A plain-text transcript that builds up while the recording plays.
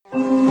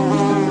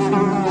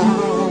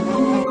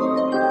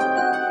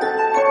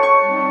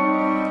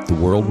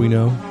world we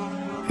know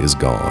is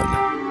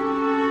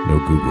gone. No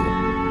Google,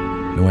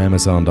 no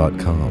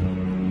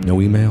Amazon.com,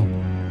 no email,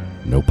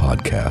 no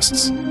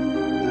podcasts.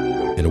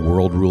 In a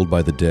world ruled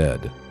by the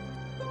dead,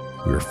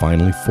 we are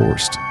finally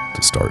forced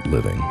to start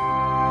living.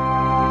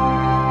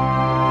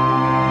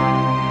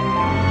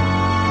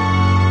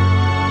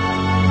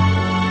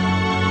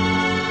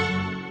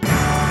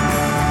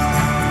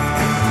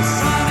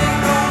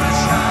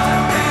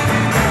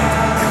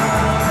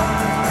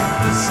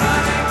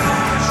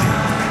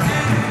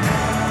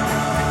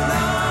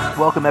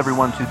 Welcome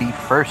everyone to the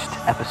first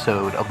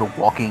episode of the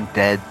Walking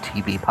Dead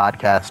TV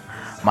podcast.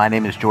 My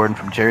name is Jordan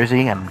from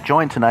Jersey, and I'm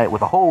joined tonight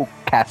with a whole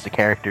cast of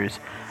characters.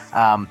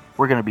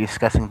 We're going to be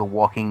discussing the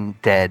Walking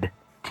Dead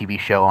TV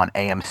show on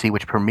AMC,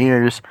 which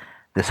premieres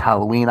this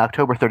Halloween,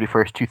 October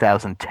 31st,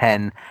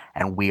 2010,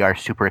 and we are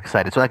super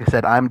excited. So like I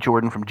said, I'm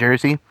Jordan from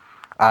Jersey.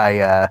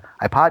 I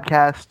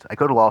podcast, I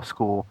go to law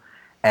school,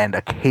 and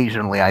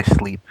occasionally I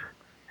sleep,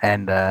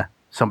 and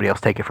somebody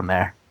else take it from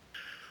there.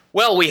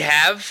 Well, we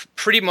have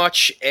pretty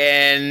much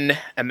an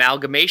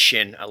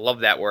amalgamation, I love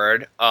that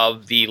word,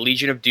 of the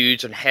Legion of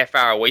Dudes and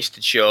half-hour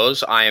wasted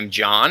shows. I am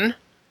John,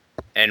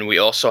 and we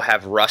also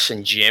have Russ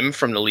and Jim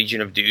from the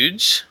Legion of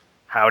Dudes.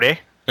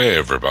 Howdy. Hey,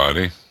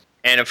 everybody.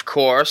 And, of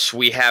course,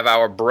 we have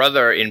our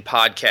brother in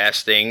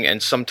podcasting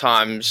and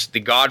sometimes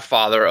the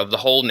godfather of the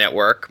whole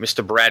network,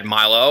 Mr. Brad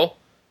Milo.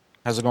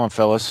 How's it going,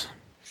 fellas?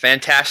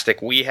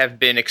 Fantastic. We have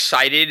been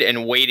excited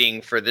and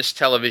waiting for this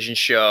television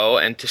show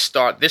and to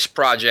start this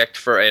project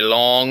for a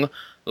long,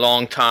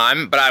 long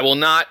time. But I will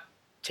not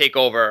take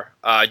over.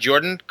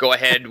 Jordan, go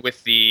ahead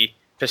with the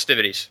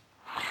festivities.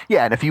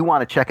 Yeah, and if you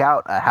want to check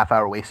out Half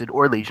Hour Wasted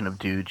or Legion of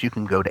Dudes, you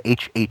can go to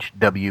hhwlod.com.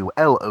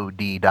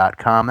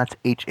 That's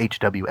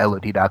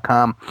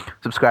hhwlod.com.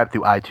 Subscribe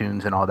through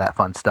iTunes and all that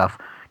fun stuff.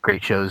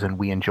 Great shows, and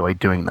we enjoy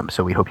doing them,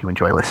 so we hope you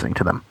enjoy listening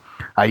to them.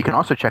 You can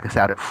also check us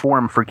out at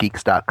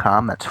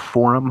forumforgeeks.com. That's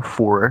forum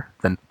for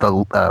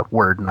the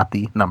word, not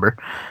the number,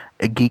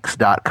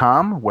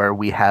 geeks.com, where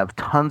we have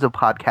tons of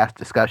podcast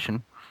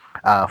discussion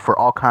for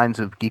all kinds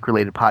of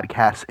geek-related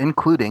podcasts,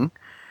 including,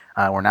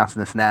 we're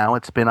announcing this now,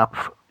 it's been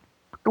up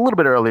a little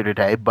bit earlier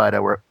today,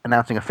 but we're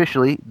announcing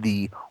officially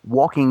the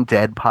Walking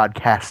Dead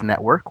Podcast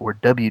Network, or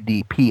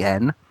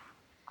WDPN,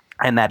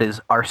 and that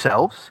is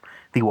ourselves,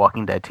 the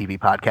Walking Dead TV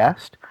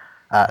Podcast,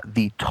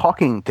 the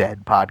Talking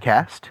Dead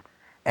Podcast,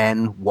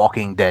 and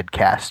Walking Dead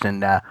Cast,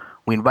 and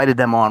we invited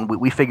them on.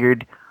 We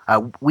figured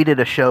we did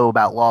a show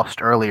about Lost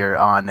earlier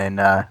on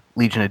in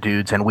Legion of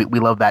Dudes, and we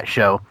love that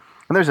show.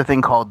 And there's a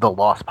thing called the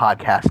Lost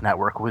Podcast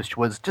Network, which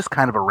was just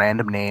kind of a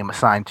random name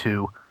assigned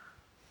to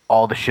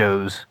all the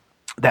shows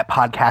that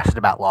podcasted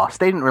about Lost.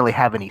 They didn't really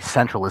have any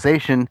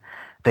centralization.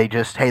 They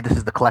just, hey, this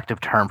is the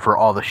collective term for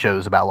all the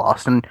shows about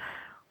Lost. And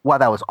while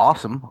that was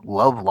awesome,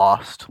 love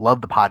Lost, love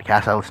the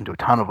podcast, I listened to a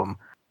ton of them,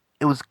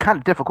 it was kind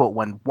of difficult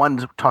when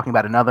one's talking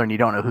about another and you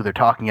don't know who they're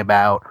talking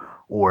about,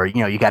 or, you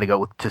know, you got to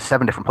go to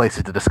 7 different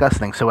places to discuss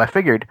things. So I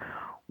figured,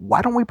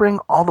 why don't we bring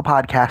all the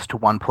podcasts to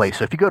one place?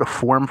 So if you go to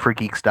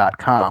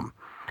forumforgeeks.com,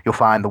 you'll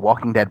find the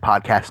Walking Dead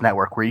Podcast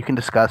Network, where you can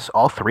discuss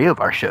all 3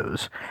 of our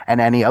shows and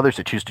any others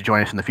that choose to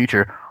join us in the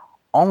future,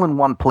 all in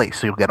one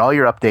place. So you'll get all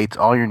your updates,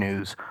 all your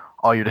news,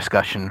 all your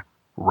discussion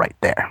right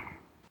there.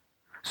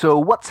 So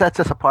what sets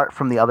us apart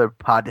from the other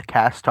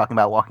podcasts talking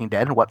about Walking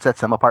Dead, and what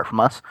sets them apart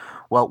from us?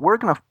 Well, we're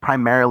going to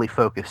primarily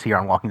focus here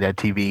on Walking Dead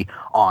TV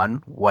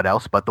on what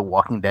else but the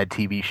Walking Dead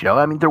TV show.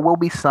 I mean, there will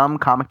be some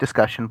comic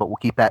discussion, but we'll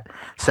keep that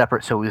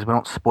separate so we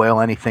don't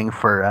spoil anything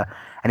for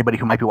anybody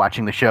who might be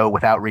watching the show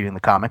without reading the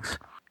comics.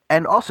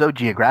 And also,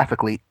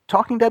 geographically,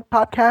 Talking Dead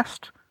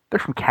Podcast, they're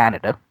from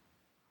Canada.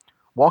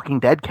 Walking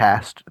Dead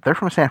Cast, they're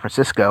from San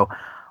Francisco.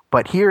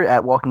 But here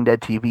at Walking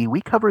Dead TV,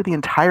 we cover the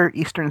entire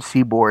eastern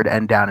seaboard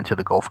and down into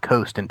the Gulf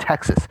Coast in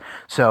Texas.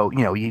 So, you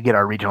know, you get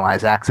our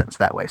regionalized accents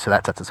that way. So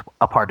that sets us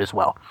apart as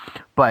well.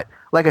 But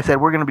like I said,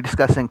 we're going to be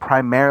discussing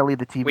primarily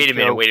the TV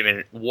show. Wait a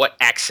minute. What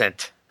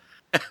accent?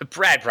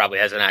 Brad probably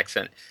has an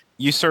accent.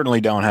 You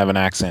certainly don't have an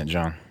accent,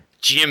 John.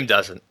 Jim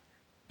doesn't.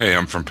 Hey,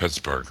 I'm from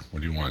Pittsburgh.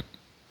 What do you want?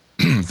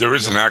 There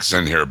is an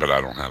accent here, but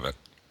I don't have it.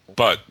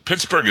 But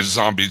Pittsburgh is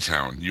Zombie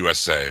Town,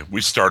 USA.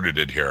 We started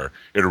it here.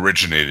 It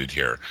originated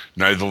here.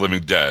 Night of the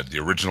Living Dead, the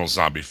original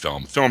zombie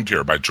film, filmed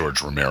here by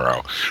George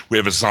Romero. We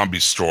have a zombie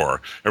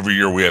store. Every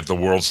year we have the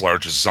world's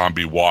largest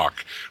zombie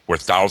walk, where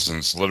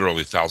thousands,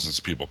 literally thousands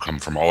of people come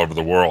from all over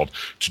the world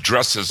to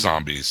dress as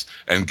zombies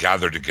and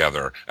gather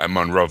together at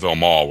Monroeville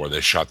Mall, where they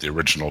shot the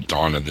original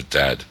Dawn of the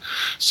Dead.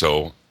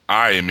 So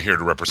I am here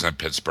to represent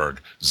Pittsburgh,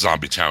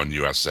 Zombie Town,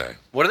 USA.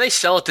 What do they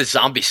sell at the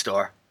zombie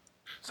store?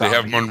 They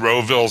have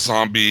Monroeville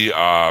zombie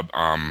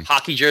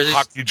hockey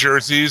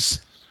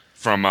jerseys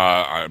from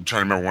I'm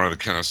trying to remember one of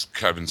the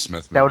Kevin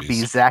Smith movies. That would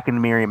be Zack and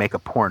Miri Make a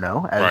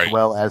Porno, as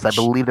well as I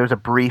believe there's a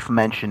brief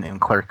mention in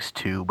Clerks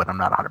 2, but I'm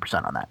not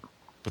 100% on that.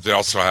 But they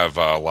also have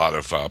a lot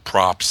of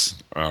props,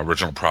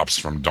 original props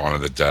from Dawn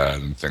of the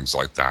Dead and things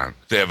like that.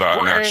 They have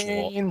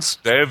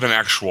an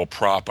actual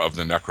prop of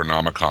the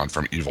Necronomicon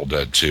from Evil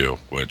Dead 2,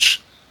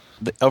 which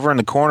over in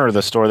the corner of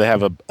the store, they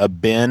have a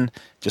bin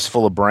just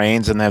full of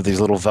brains, and they have these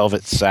little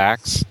velvet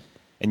sacks,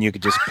 and you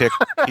could just pick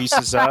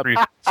pieces up. Three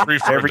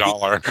for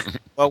 $1.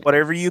 Well,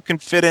 whatever you can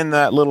fit in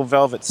that little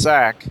velvet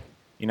sack,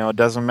 it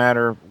doesn't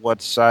matter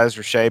what size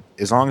or shape.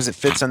 As long as it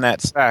fits in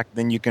that sack,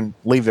 then you can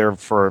leave there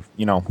for,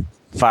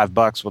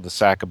 $5 with a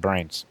sack of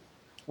brains.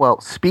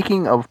 Well,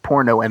 speaking of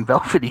porno and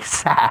velvety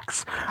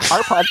sacks, our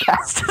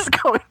podcast is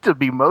going to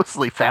be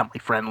mostly family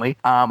friendly.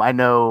 I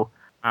know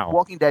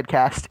Walking Dead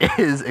cast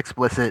is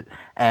explicit,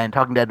 and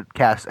Talking Dead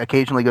cast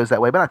occasionally goes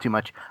that way, but not too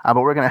much. But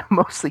we're going to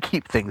mostly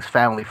keep things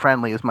family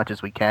friendly as much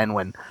as we can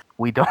when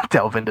we don't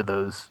delve into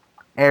those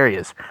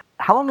areas.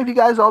 How long have you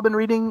guys all been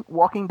reading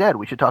Walking Dead?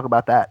 We should talk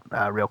about that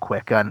real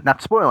quick. Not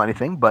to spoil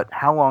anything, but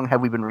how long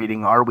have we been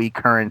reading? Are we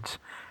current?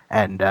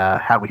 And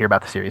how do we hear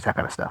about the series? That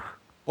kind of stuff.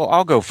 Well,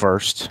 I'll go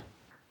first.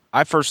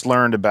 I first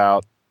learned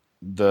about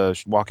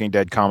the Walking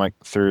Dead comic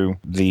through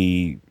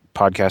the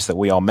podcast that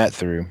we all met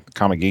through,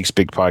 Comic Geek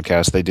Speak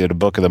podcast. They did a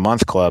Book of the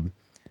Month club,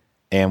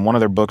 and one of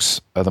their books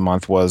of the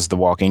month was The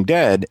Walking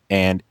Dead.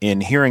 And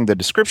in hearing the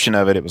description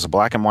of it, it was a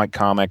black and white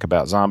comic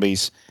about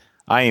zombies.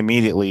 I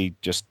immediately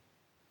just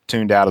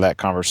tuned out of that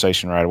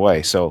conversation right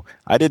away. So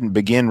I didn't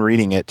begin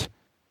reading it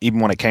even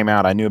when it came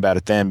out. I knew about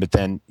it then, but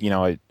then,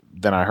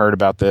 then I heard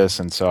about this,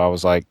 and so I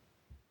was like,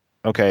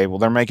 okay, well,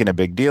 they're making a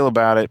big deal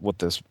about it with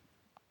this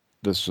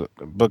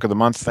Book of the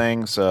Month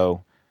thing,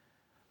 so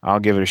I'll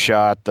give it a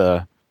shot.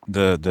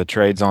 The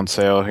trade's on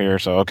sale here,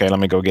 so okay, let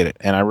me go get it.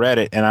 And I read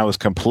it, and I was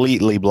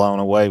completely blown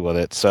away with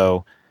it.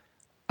 So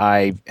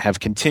I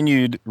have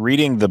continued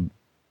reading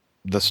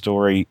the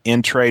story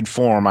in trade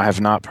form. I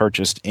have not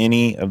purchased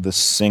any of the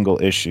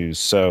single issues.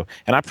 So,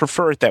 and I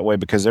prefer it that way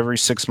because every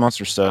 6 months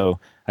or so,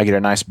 I get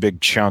a nice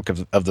big chunk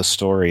of the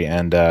story,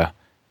 and I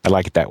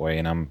like it that way.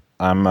 And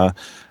I'm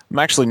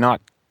actually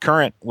not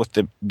current with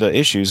the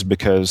issues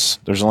because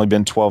there's only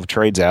been 12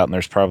 trades out, and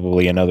there's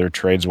probably another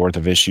trade's worth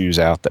of issues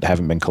out that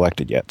haven't been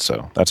collected yet.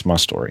 So that's my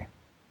story.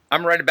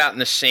 I'm right about in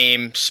the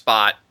same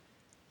spot.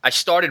 I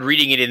started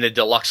reading it in the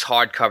deluxe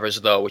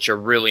hardcovers, though, which are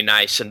really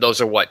nice. And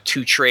those are,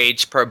 2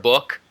 trades per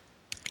book?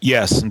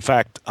 Yes. In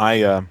fact,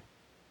 I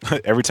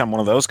every time one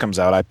of those comes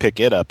out, I pick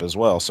it up as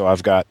well. So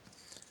I've got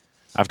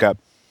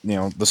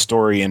the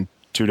story in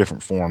 2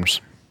 different forms.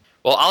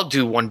 Well, I'll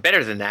do one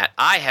better than that.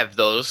 I have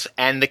those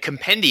and the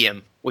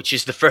compendium, which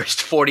is the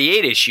first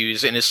 48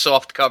 issues in a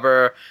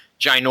softcover,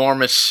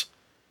 ginormous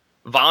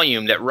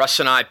volume that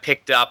Russ and I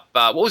picked up.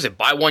 What was it?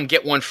 Buy one,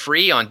 get one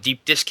free on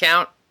deep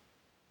discount?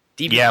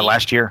 DVD? Yeah,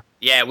 last year.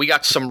 Yeah, we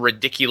got some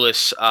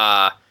ridiculous,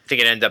 I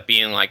think it ended up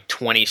being like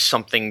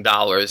 $20-something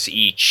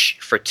each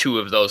for 2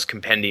 of those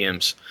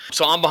compendiums.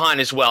 So I'm behind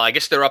as well. I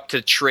guess they're up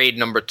to trade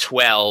number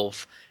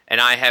 12,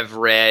 and I have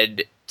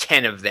read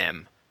 10 of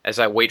them as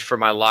I wait for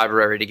my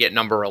library to get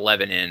number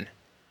 11 in.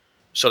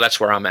 So that's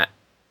where I'm at.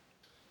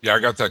 Yeah, I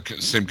got that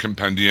same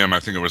compendium.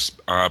 I think it was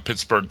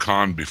Pittsburgh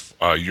Con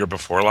year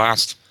before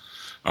last.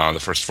 The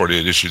first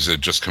 48 issues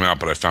had just come out,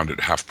 but I found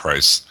it half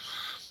price.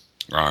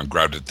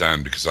 Grabbed it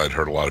then because I'd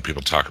heard a lot of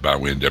people talk about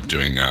it. We ended up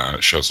doing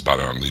shows about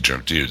it on Legion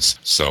of Dudes.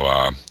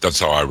 So that's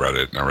how I read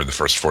it. And I read the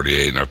first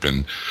 48, and I've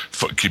been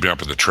keeping up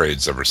with the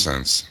trades ever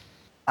since.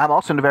 I'm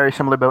also in a very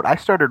similar boat. I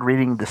started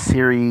reading the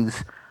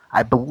series,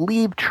 I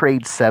believe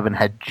Trade 7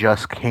 had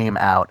just came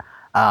out,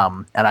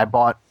 and I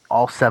bought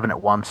all 7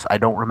 at once. I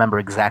don't remember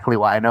exactly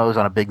why. I know I was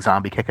on a big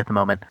zombie kick at the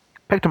moment.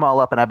 Picked them all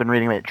up, and I've been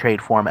reading them in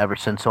trade form ever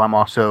since, so I'm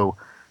also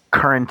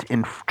current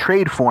in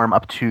trade form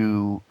up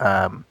to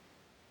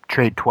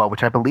trade 12,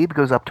 which I believe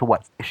goes up to,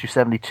 issue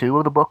 72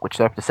 of the book, which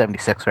is up to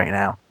 76 right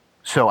now.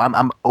 So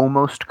I'm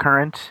almost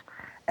current,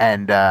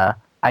 and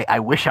I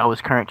wish I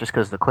was current just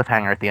because the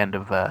cliffhanger at the end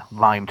of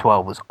Volume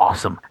 12 was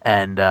awesome,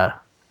 and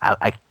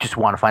I just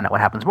want to find out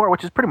what happens more,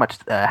 which is pretty much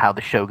how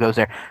the show goes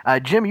there.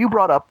 Jim, you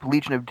brought up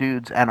Legion of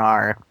Dudes and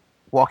our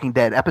Walking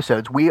Dead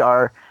episodes. We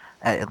are,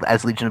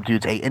 as Legion of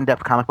Dudes, a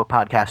in-depth comic book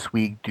podcast.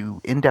 We do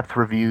in-depth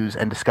reviews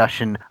and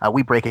discussion.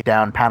 We break it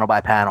down panel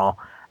by panel,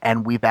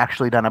 and we've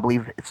actually done, I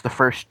believe, it's the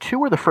first 2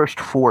 or the first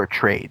 4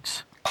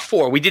 trades.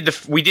 4. We did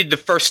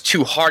the first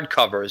 2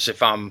 hardcovers,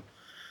 if I'm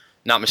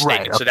not mistaken.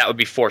 Right, okay. So that would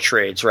be 4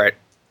 trades, right?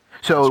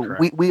 So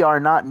we are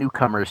not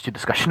newcomers to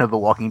discussion of The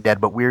Walking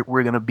Dead, but we're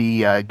going to be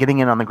getting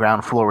in on the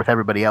ground floor with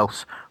everybody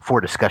else for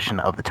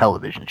discussion of the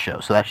television show.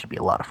 So that should be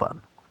a lot of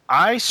fun.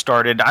 My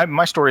story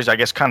is, I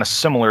guess, kind of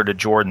similar to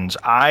Jordan's.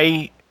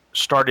 I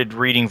started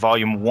reading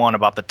Volume 1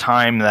 about the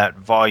time that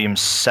Volume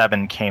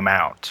 7 came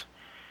out.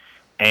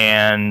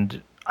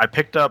 And I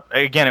picked up,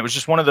 again, it was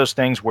just one of those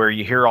things where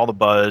you hear all the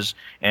buzz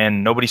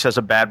and nobody says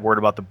a bad word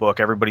about the book.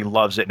 Everybody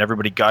loves it and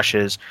everybody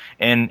gushes.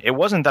 And it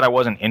wasn't that I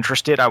wasn't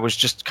interested. I was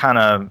just kind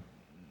of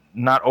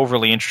not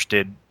overly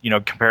interested,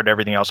 compared to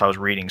everything else I was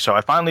reading. So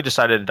I finally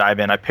decided to dive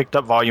in. I picked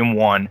up Volume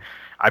 1.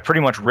 I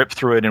pretty much ripped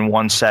through it in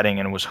one setting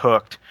and was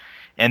hooked.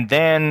 And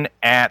then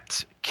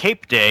at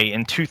Cape Day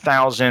in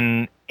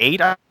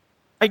 2008, I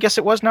guess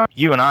it was now,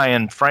 you and I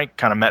and Frank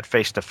kind of met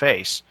face to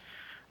face.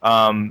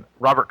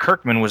 Robert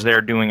Kirkman was there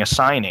doing a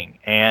signing,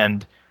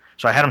 and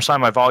so I had him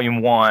sign my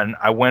Volume 1.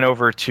 I went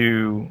over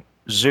to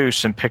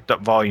Zeus and picked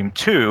up Volume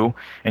 2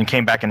 and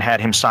came back and had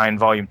him sign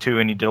Volume 2,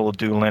 and he did a little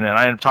doodling. And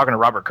I ended up talking to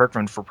Robert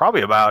Kirkman for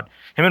probably about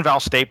him and Val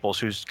Staples,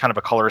 who's kind of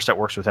a colorist that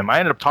works with him. I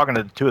ended up talking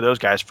to the two of those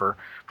guys for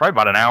probably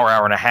about an hour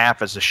and a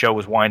half as the show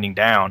was winding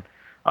down.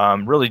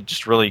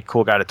 Really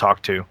cool guy to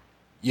talk to.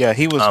 Yeah,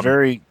 he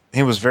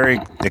was very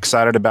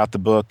excited about the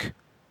book.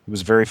 He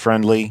was very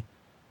friendly.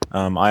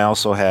 I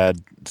also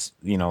had,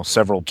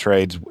 several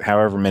trades,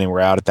 however many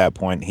were out at that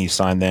point. He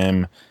signed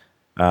them.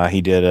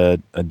 He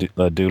did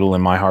a doodle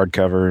in my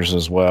hardcovers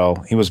as well.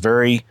 He was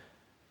very,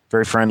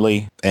 very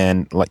friendly.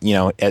 And,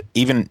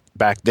 even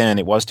back then,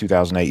 it was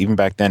 2008. Even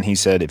back then, he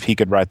said if he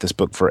could write this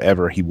book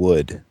forever, he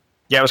would.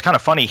 Yeah, it was kind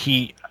of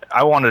funny.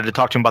 I wanted to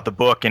talk to him about the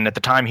book, and at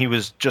the time, he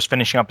was just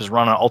finishing up his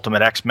run on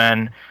Ultimate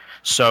X-Men.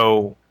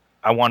 So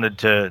I wanted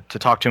to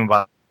talk to him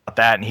about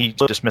that, and he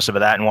was dismissive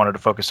of that and wanted to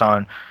focus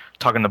on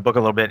talking the book a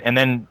little bit. And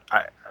then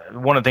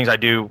one of the things I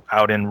do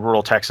out in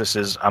rural Texas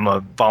is I'm a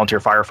volunteer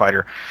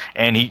firefighter,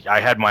 and I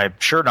had my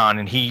shirt on,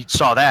 and he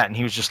saw that, and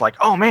he was just like,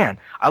 "Oh man,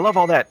 I love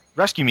all that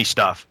Rescue Me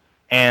stuff."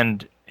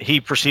 And he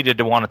proceeded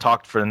to want to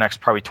talk for the next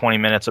probably 20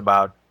 minutes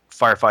about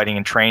firefighting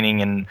and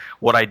training and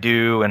what I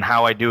do and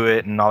how I do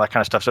it and all that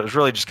kind of stuff. So it was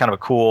really just kind of a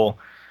cool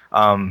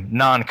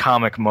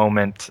non-comic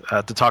moment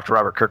to talk to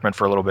Robert Kirkman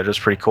for a little bit. It was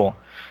pretty cool.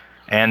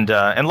 And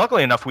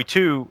luckily enough, we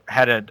too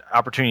had an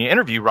opportunity to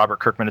interview Robert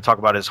Kirkman to talk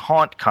about his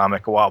Haunt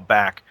comic a while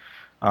back,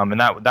 and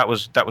that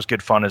was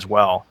good fun as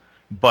well.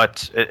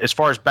 But as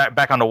far as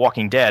back onto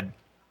Walking Dead,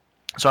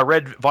 so I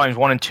read volumes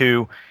 1 and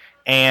 2,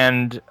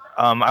 and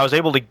I was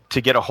able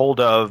to get a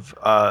hold of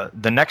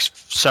the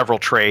next several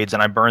trades,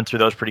 and I burned through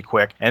those pretty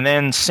quick. And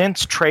then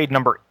since trade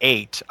number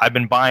 8, I've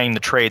been buying the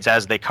trades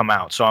as they come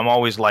out. So I'm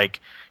always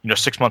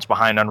 6 months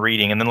behind on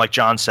reading. And then like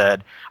John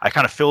said, I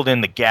kind of filled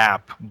in the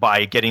gap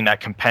by getting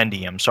that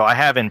compendium. So I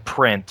have in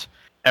print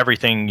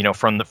everything,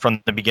 from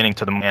the beginning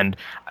to the end.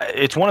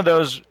 It's one of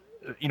those,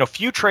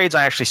 few trades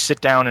I actually sit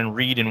down and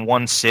read in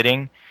one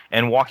sitting,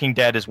 and Walking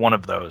Dead is one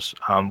of those,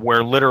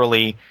 where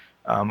literally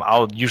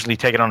I'll usually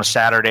take it on a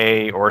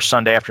Saturday or a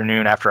Sunday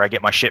afternoon after I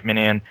get my shipment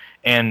in,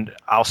 and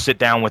I'll sit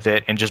down with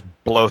it and just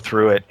blow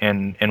through it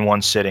in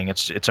one sitting.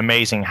 It's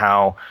amazing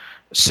how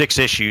 6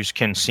 issues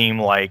can seem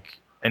like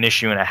an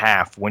issue and a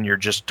half when you're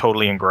just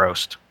totally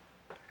engrossed.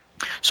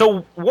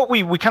 So what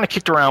we kind of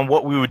kicked around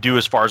what we would do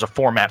as far as a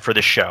format for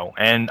this show,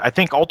 and I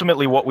think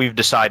ultimately what we've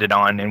decided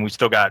on, and we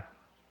still got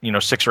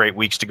 6 or 8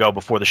 weeks to go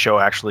before the show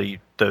actually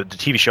the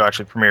TV show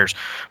actually premieres,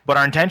 but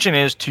our intention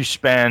is to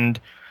spend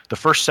the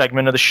first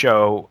segment of the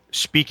show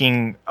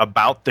speaking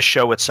about the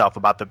show itself,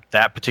 about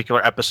that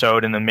particular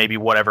episode, and then maybe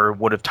whatever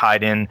would have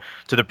tied in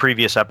to the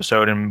previous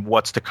episode and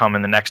what's to come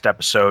in the next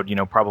episode,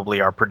 probably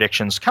our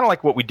predictions, kind of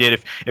like what we did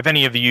if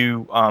any of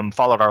you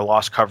followed our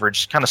Lost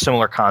coverage, kind of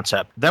similar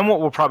concept. Then what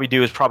we'll probably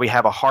do is probably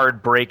have a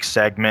hard break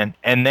segment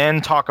and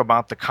then talk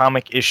about the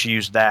comic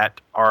issues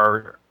that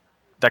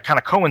kind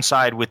of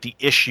coincide with the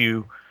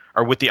issue,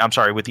 or with the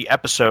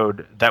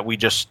episode that we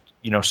just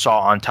saw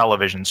on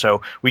television.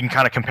 So we can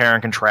kind of compare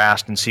and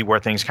contrast and see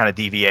where things kind of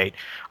deviate.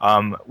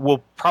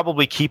 We'll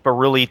probably keep a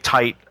really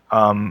tight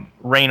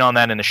rein on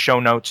that in the show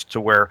notes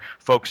to where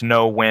folks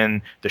know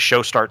when the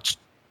show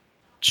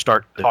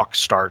talk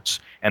starts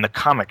and the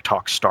comic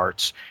talk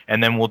starts.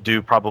 And then we'll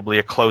do probably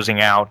a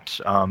closing out,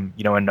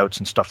 and notes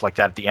and stuff like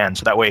that at the end.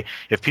 So that way,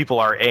 if people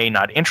are A,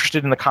 not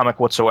interested in the comic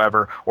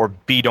whatsoever, or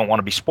B, don't want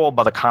to be spoiled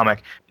by the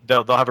comic,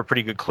 they'll have a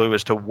pretty good clue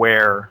as to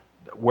where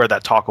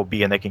that talk will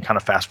be, and they can kind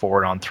of fast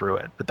forward on through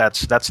it. But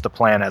that's the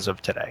plan as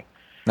of today.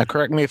 Now,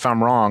 correct me if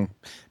I'm wrong,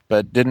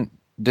 but didn't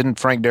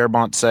Frank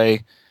Darabont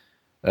say,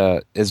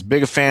 as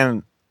big a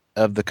fan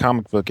of the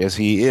comic book as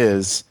he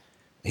is,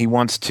 he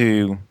wants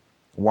to,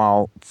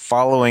 while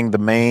following the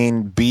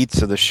main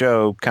beats of the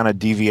show, kind of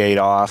deviate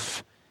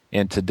off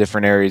into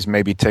different areas,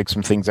 maybe take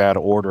some things out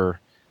of order.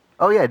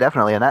 Oh yeah,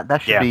 definitely, and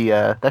that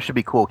should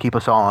be cool. Keep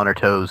us all on our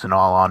toes and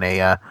all on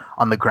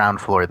the ground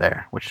floor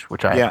there, which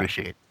I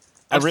appreciate.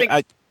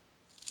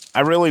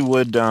 I really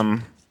would,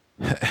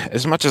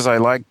 as much as I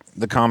like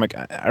the comic,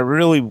 I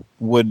really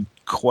would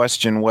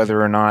question whether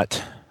or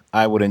not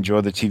I would enjoy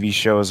the TV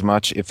show as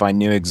much if I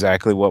knew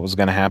exactly what was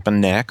going to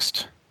happen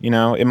next.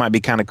 It might be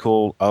kind of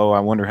cool. Oh, I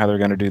wonder how they're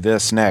going to do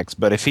this next.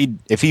 But if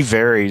he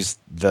varies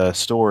the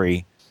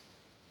story,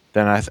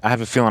 then I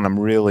have a feeling I'm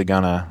really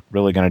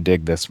gonna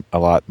dig this a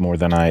lot more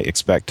than I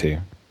expect to.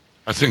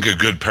 I think a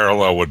good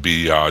parallel would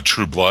be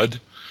True Blood.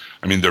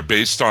 I mean, they're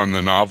based on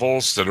the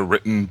novels that are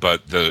written,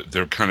 but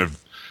they kind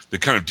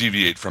of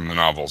deviate from the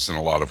novels in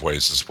a lot of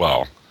ways as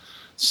well.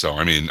 So,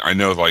 I mean, I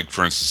know,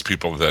 for instance,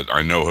 people that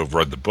I know have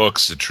read the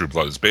books that True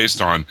Blood is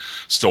based on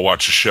still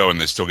watch the show, and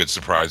they still get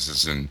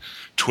surprises and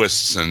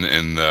twists in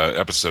the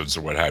episodes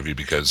or what have you,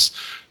 because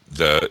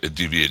it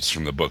deviates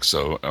from the book.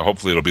 So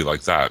hopefully it'll be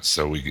like that.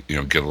 So we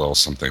get a little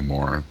something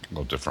more, a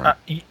little different.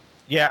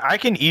 Yeah, I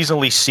can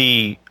easily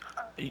see.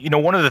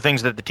 One of the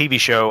things that the TV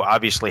show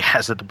obviously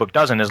has that the book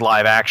doesn't is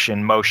live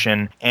action,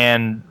 motion,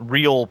 and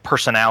real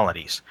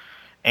personalities.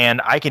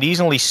 And I could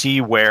easily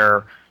see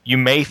where you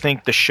may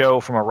think the show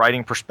from a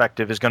writing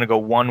perspective is going to go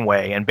one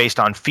way, and based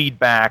on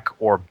feedback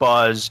or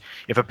buzz,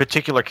 if a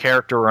particular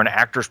character or an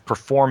actor's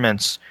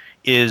performance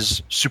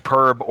is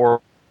superb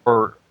or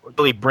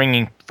really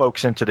bringing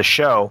folks into the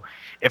show,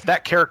 if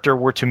that character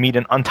were to meet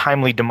an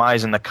untimely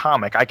demise in the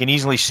comic, I can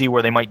easily see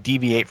where they might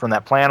deviate from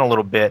that plan a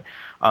little bit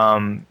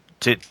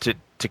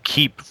to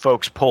keep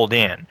folks pulled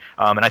in.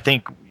 And I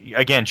think,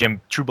 again,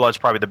 Jim, True Blood's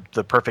probably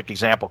the perfect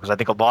example, because I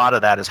think a lot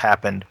of that has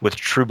happened with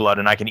True Blood,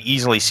 and I can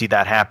easily see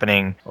that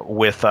happening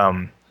with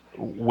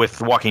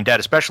Walking Dead,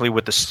 especially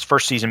with the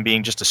first season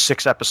being just a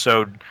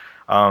 6-episode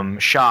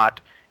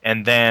shot,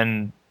 and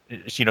then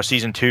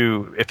season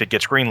 2, if it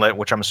gets greenlit,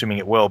 which I'm assuming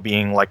it will,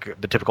 being like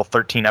the typical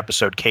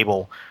 13-episode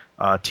cable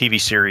TV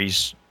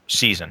series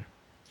season.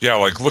 Yeah,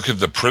 like look at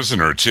The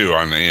Prisoner, too,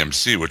 on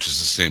AMC, which is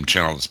the same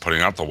channel that's putting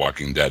out The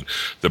Walking Dead.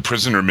 The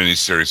Prisoner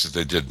miniseries that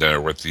they did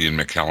there with Ian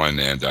McKellen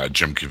and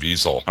Jim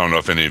Caviezel. I don't know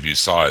if any of you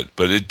saw it,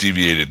 but it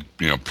deviated,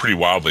 pretty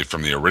wildly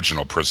from the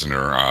original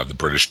Prisoner, the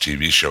British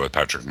TV show with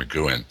Patrick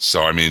McGoohan.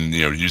 So, I mean,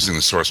 using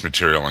the source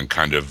material and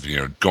kind of,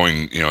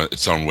 going,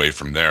 its own way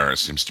from there, it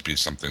seems to be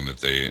something that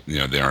they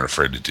aren't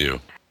afraid to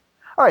do.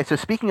 All right, so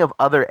speaking of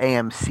other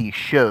AMC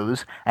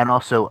shows, and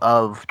also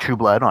of True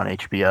Blood on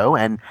HBO,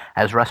 and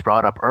as Russ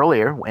brought up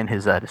earlier in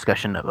his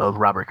discussion of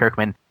Robert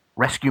Kirkman,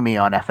 Rescue Me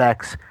on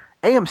FX,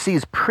 AMC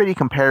is pretty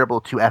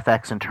comparable to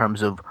FX in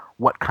terms of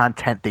what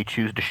content they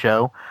choose to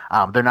show.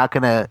 They're not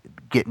going to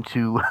get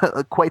into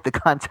quite the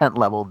content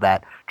level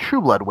that True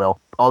Blood will,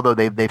 although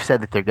they've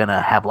said that they're going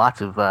to have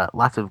lots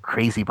of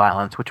crazy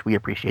violence, which we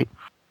appreciate.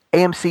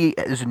 AMC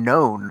is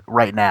known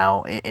right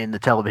now in the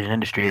television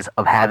industry as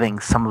of having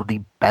some of the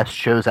best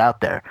shows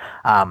out there.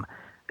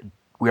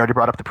 We already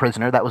brought up The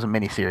Prisoner. That was a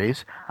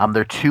miniseries.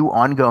 There are 2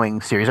 ongoing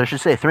series. I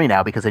should say 3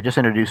 now, because they just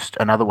introduced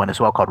another one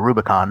as well called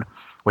Rubicon,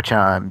 which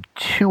I'm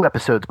 2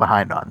 episodes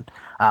behind on.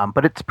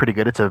 But it's pretty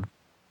good. It's a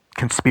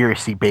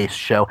conspiracy-based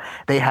show.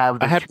 They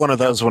have. I had one of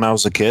those when I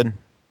was a kid.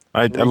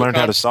 I learned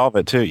how to solve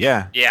it, too.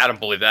 Yeah. Yeah, I don't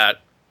believe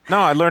that. No,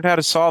 I learned how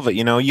to solve it.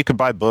 You could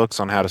buy books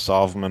on how to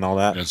solve them and all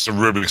that. It's a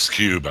Rubik's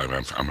Cube,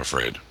 I'm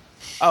afraid.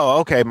 Oh,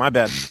 okay, my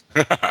bad.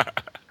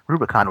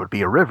 Rubicon would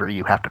be a river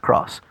you have to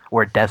cross,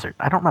 or a desert.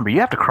 I don't remember.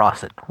 You have to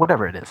cross it,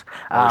 whatever it is.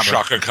 Or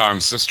Shaka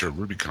Khan's sister,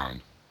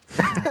 Rubicon.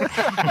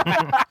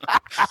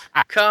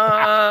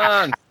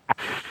 Khan!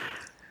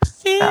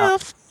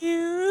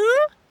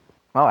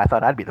 Oh, I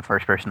thought I'd be the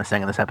first person to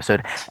sing in this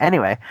episode.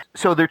 Anyway,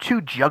 so there are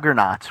 2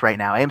 juggernauts right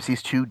now.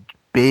 AMC's 2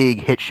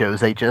 big hit shows.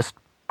 They just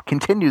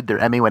continued their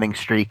Emmy-winning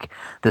streak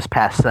this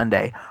past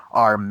Sunday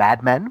are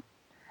Mad Men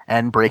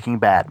and Breaking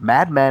Bad.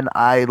 Mad Men,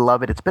 I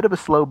love it. It's a bit of a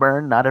slow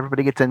burn. Not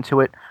everybody gets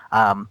into it,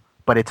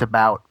 but it's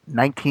about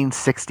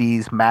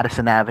 1960s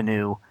Madison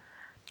Avenue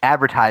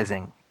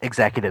advertising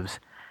executives,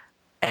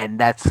 and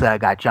that's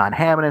got John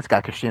Hammond, it's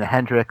got Christina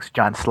Hendricks,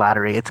 John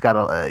Slattery. It's got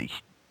a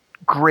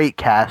great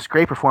cast,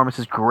 great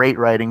performances, great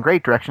writing,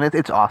 great direction.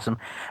 It's awesome.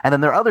 And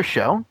then their other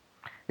show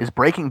is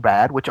Breaking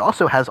Bad, which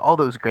also has all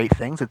those great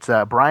things. It's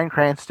Bryan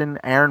Cranston,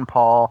 Aaron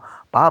Paul,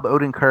 Bob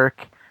Odenkirk,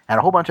 and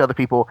a whole bunch of other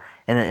people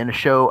in a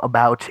show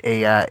about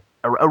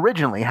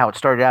originally how it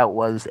started out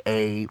was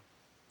a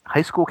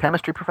high school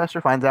chemistry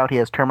professor finds out he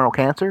has terminal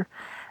cancer,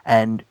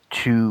 and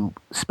to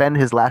spend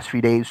his last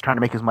few days trying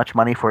to make as much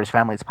money for his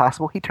family as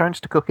possible, he turns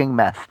to cooking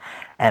meth,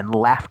 and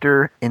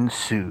laughter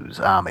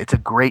ensues. It's a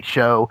great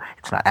show.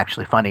 It's not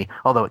actually funny,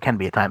 although it can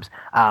be at times.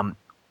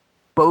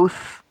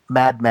 Both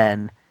Mad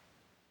Men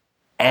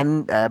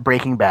and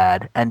Breaking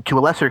Bad, and to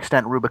a lesser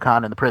extent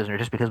Rubicon and The Prisoner,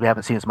 just because we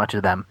haven't seen as much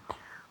of them,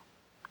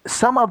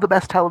 some of the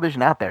best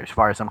television out there as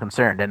far as I'm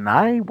concerned. And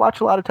I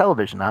watch a lot of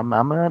television. I'm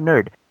a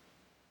nerd.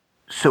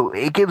 So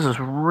it gives us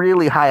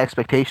really high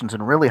expectations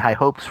and really high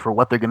hopes for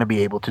what they're going to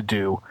be able to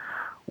do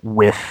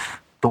with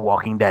The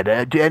Walking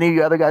Dead. Do any of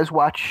you other guys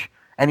watch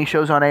any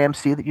shows on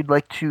AMC that you'd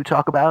like to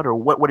talk about, or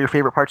what are your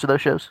favorite parts of those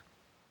shows?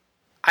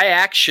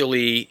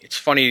 It's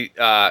funny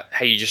how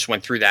you just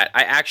went through that.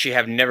 I actually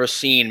have never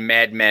seen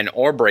Mad Men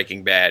or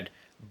Breaking Bad,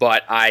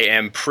 but I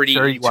am pretty...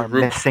 Sir, you are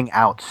missing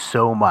out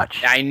so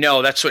much. I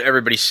know, that's what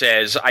everybody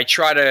says. I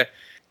try to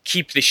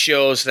keep the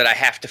shows that I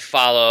have to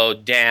follow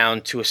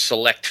down to a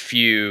select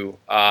few,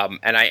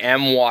 and I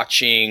am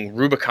watching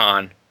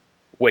Rubicon,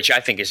 which I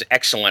think is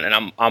excellent,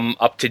 and I'm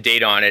up to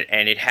date on it,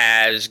 and it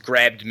has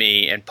grabbed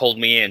me and pulled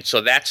me in.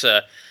 So that's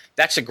a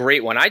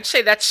great one. I'd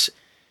say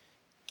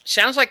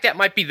sounds like that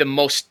might be the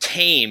most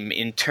tame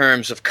in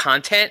terms of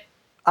content.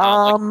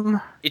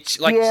 It's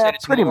like you said,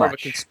 it's more of a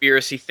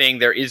conspiracy thing.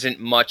 There isn't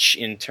much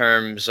in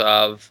terms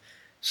of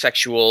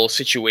sexual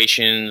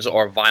situations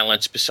or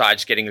violence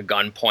besides getting a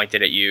gun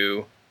pointed at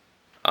you.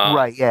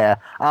 Right, yeah.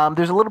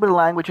 There's a little bit of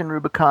language in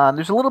Rubicon.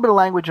 There's a little bit of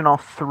language in all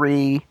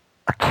 3.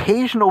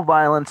 Occasional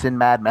violence in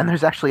Mad Men.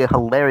 There's actually a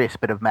hilarious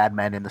bit of Mad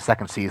Men in the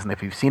 2nd season.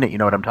 If you've seen it, you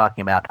know what I'm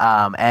talking about.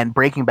 And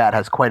Breaking Bad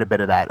has quite a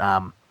bit of that.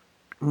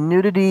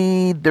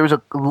 Nudity, there was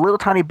a little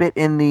tiny bit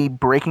in the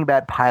Breaking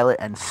Bad pilot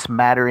and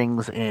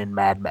smatterings in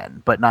Mad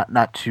Men, but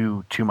not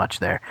too much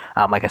there.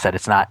 Like I said,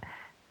 it's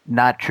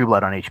not True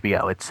Blood on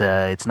HBO.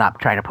 It's not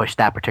trying to push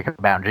that particular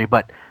boundary,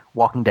 but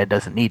Walking Dead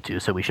doesn't need to,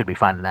 so we should be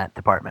fine in that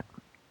department.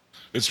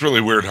 It's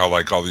really weird how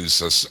like all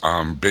these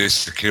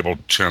basic cable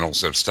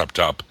channels have stepped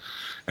up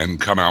and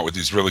come out with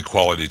these really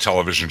quality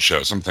television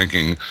shows. I'm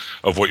thinking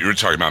of what you were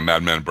talking about,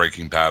 Mad Men,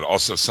 Breaking Bad,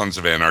 also Sons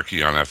of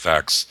Anarchy on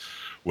FX,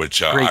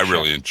 which I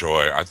really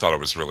enjoy. I thought it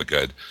was really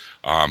good.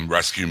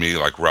 Rescue Me,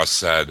 like Russ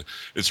said.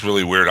 It's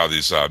really weird how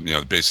these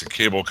the basic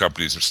cable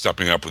companies are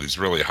stepping up with these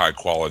really high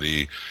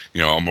quality,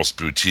 almost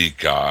boutique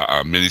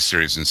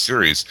miniseries and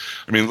series.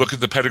 I mean, look at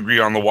the pedigree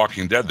on The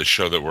Walking Dead, the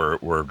show that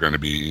we're going to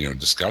be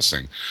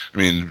discussing. I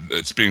mean,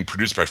 it's being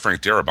produced by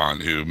Frank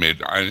Darabont, who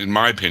made, in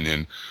my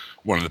opinion,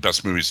 one of the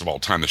best movies of all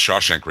time, The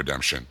Shawshank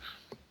Redemption.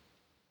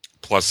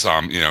 Plus,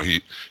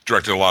 he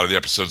directed a lot of the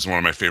episodes of one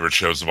of my favorite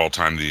shows of all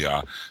time,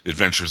 The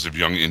Adventures of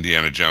Young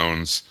Indiana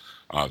Jones,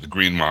 The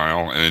Green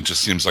Mile, and it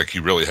just seems like he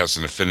really has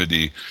an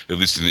affinity, at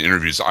least in the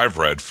interviews I've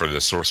read, for the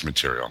source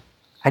material.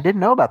 I didn't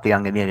know about the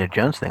Young Indiana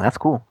Jones thing. That's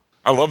cool.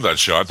 I love that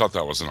show. I thought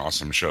that was an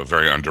awesome show,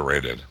 very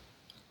underrated.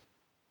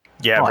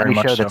 Yeah, very any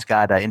much show so. that's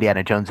got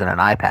Indiana Jones in an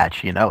eye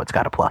patch, it's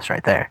got a plus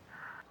right there.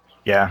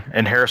 Yeah,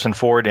 and Harrison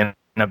Ford in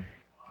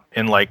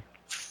like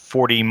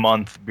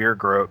 40-month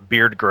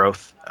beard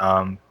growth,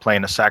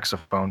 playing a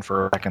saxophone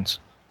for seconds.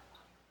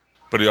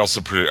 But he also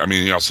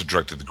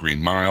directed The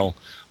Green Mile.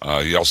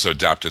 He also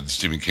adapted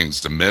Stephen King's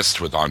The Mist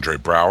with Andre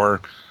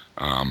Braugher.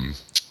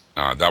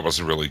 That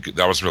was really good.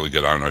 I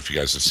don't know if you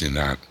guys have seen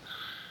that.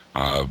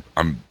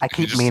 I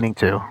keep meaning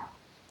to.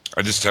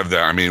 I just have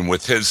that. I mean,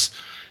 with his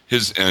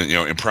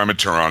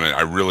imprimatur on it,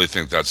 I really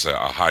think that's a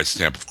high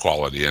stamp of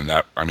quality. And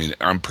that, I mean,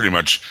 I'm pretty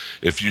much,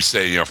 if you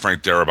say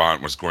Frank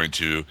Darabont was going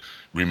to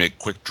remake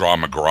Quick Draw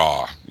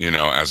McGraw,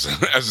 as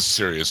a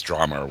serious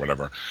drama or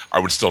whatever, I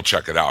would still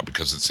check it out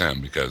because it's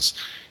him, because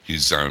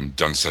he's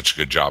done such a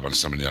good job on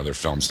so many other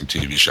films and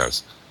TV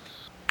shows.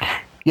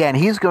 Yeah, and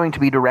he's going to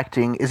be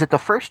directing, is it the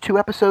first 2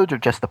 episodes or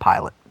just the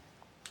pilot?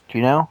 Do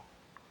you know?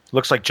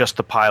 Looks like just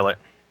the pilot.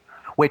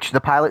 Which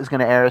the pilot is going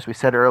to air, as we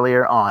said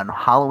earlier, on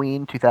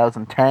Halloween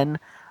 2010,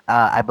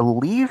 I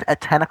believe at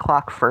 10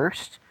 o'clock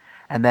first.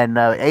 And then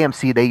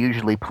AMC, they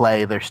usually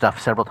play their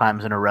stuff several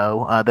times in a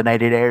row the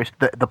night it airs.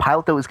 The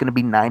pilot, though, is going to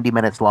be 90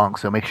 minutes long,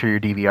 so make sure your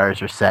DVRs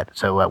are set.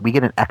 So we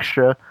get an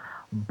extra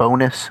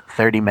bonus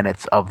 30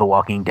 minutes of The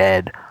Walking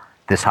Dead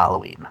this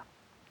Halloween.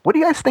 What do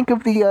you guys think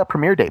of the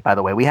premiere date, by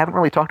the way? We haven't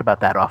really talked about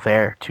that off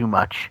air too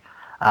much.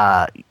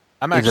 I'm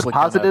actually is it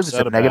positive? Is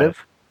it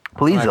negative?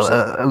 Please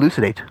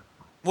elucidate.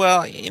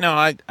 Well,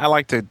 I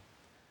like to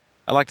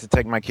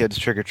take my kids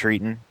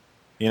trick-or-treating,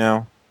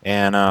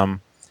 and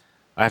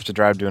I have to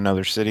drive to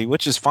another city,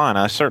 which is fine.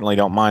 I certainly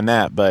don't mind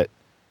that, but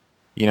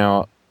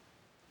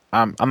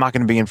I'm not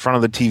going to be in front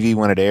of the TV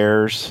when it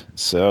airs,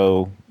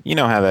 so you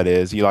know how that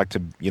is. You like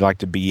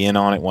to be in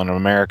on it when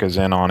America's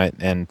in on it,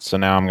 and so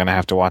now I'm going to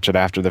have to watch it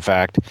after the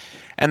fact,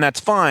 and that's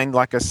fine,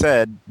 like I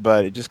said,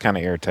 but it just kind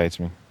of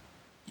irritates me.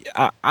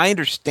 I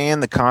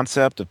understand the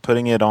concept of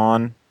putting it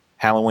on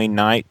Halloween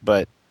night,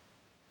 but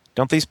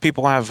don't these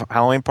people have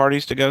Halloween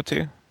parties to go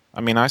to?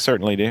 I mean, I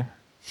certainly do.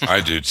 I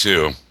do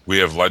too. We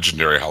have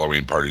legendary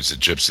Halloween parties at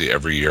Gypsy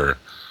every year,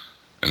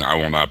 and I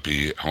will not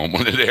be home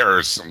when it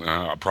airs.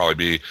 I'll probably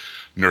be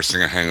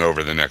nursing a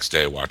hangover the next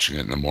day watching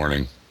it in the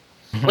morning.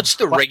 What's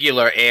the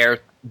regular air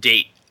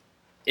date?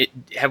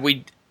 Have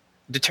we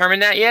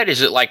determined that yet?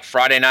 Is it like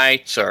Friday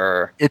nights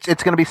or? It's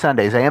going to be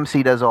Sundays.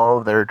 AMC does all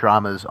of their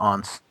dramas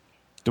on.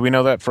 Do we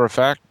know that for a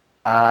fact?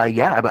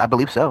 Yeah, I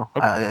believe so.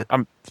 Okay.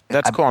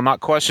 That's cool. I'm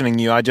not questioning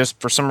you. I just,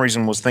 for some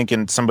reason, was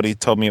thinking somebody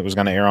told me it was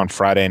going to air on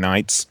Friday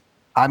nights.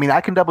 I mean,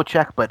 I can double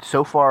check, but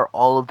so far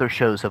all of their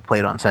shows have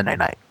played on Sunday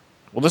night.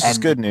 Well, this is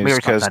good news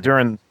because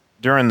during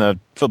the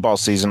football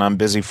season, I'm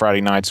busy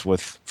Friday nights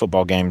with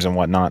football games and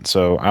whatnot.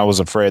 So I was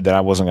afraid that I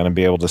wasn't going to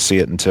be able to see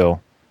it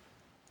until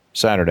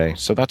Saturday.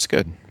 So that's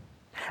good.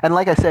 And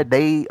like I said,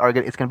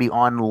 it's going to be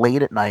on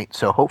late at night.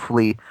 So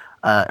hopefully,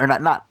 or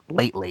not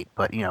late,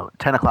 but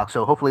 10 o'clock.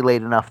 So hopefully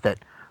late enough that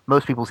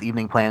most people's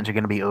evening plans are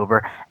going to be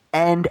over.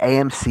 And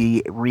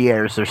AMC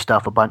re-airs their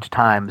stuff a bunch of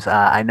times.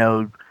 I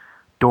know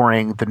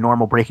during the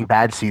normal Breaking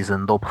Bad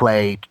season, they'll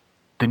play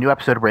the new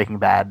episode of Breaking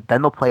Bad,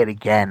 then they'll play it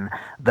again,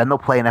 then they'll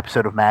play an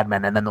episode of Mad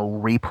Men, and then they'll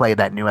replay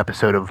that new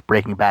episode of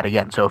Breaking Bad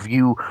again. So if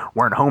you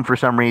weren't home for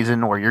some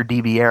reason or your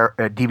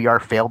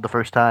DVR failed the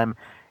first time,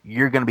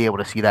 you're going to be able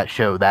to see that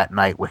show that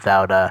night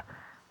without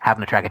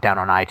having to track it down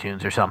on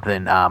iTunes or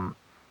something.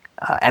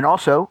 And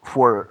also,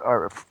 for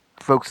our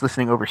folks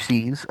listening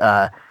overseas,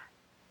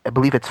 I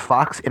believe it's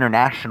Fox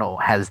International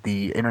has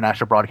the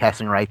international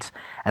broadcasting rights,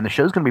 and the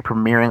show's going to be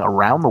premiering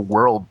around the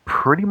world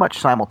pretty much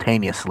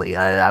simultaneously.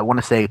 I want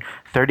to say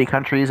 30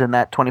 countries in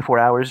that 24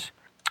 hours.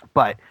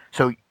 But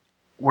so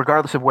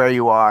regardless of where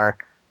you are,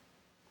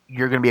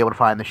 you're going to be able to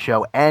find the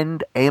show.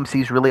 And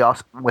AMC's really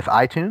awesome with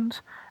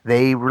iTunes.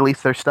 They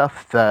release their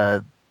stuff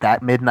that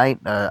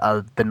midnight,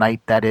 the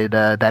night that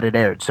it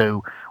aired.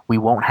 So we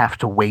won't have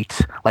to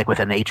wait, like with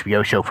an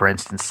HBO show, for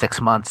instance,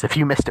 6 months. If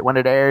you missed it when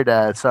it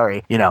aired,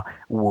 sorry.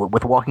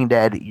 With Walking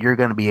Dead, you're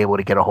going to be able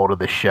to get a hold of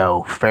the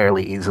show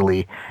fairly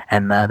easily,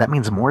 and that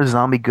means more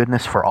zombie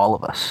goodness for all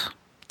of us.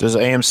 Does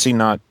AMC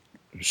not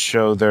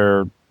show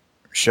their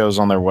shows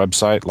on their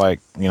website, like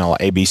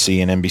ABC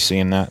and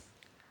NBC and that?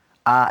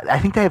 I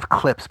think they have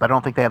clips, but I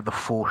don't think they have the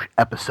full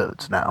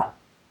episodes now.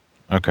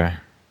 Okay,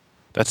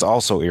 that's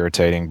also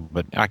irritating,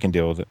 but I can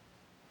deal with it.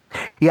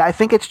 Yeah, I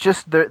think it's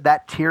just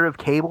that tier of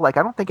cable. Like,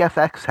 I don't think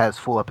FX has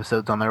full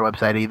episodes on their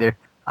website either.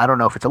 I don't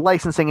know if it's a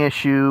licensing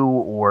issue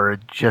or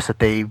just that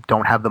they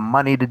don't have the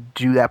money to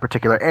do that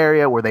particular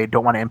area, or they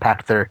don't want to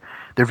impact their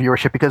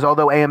viewership. Because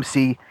although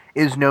AMC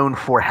is known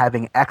for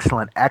having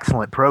excellent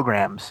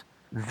programs,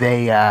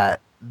 they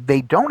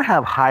don't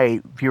have high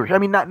viewership. I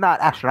mean, not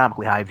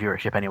astronomically high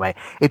viewership anyway.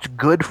 It's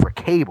good for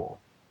cable,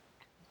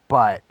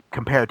 but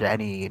compared to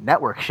any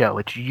network show,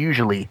 it's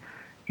usually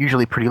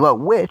pretty low.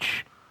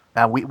 Which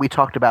we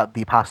talked about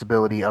the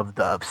possibility of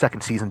the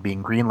second season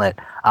being greenlit.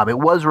 It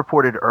was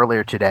reported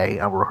earlier today.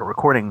 We're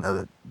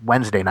recording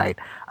Wednesday night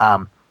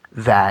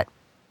that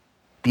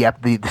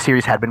the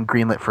series had been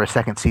greenlit for a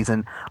second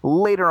season.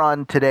 Later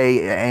on today,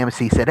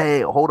 AMC said,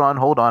 "Hey, hold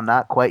on,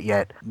 not quite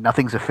yet.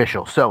 Nothing's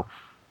official." So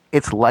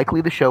it's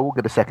likely the show will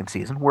get a second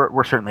season.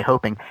 We're certainly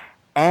hoping,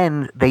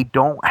 and they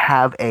don't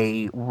have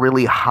a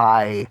really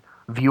high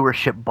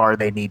viewership bar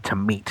they need to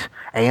meet.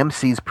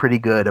 AMC's pretty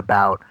good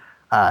about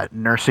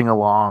nursing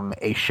along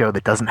a show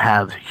that doesn't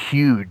have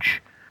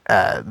huge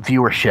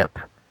viewership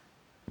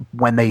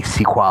when they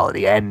see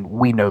quality. And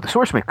we know the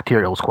source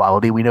material is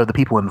quality. We know the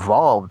people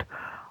involved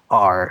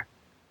are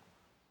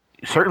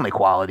certainly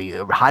quality,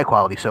 high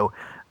quality. So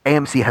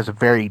AMC has a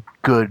very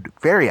good,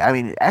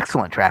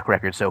 excellent track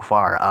record so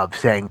far of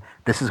saying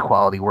this is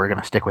quality, we're going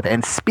to stick with it.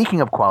 And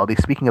speaking of quality,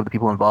 speaking of the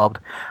people involved,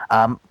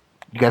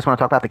 you guys want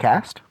to talk about the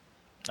cast?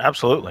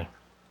 Absolutely.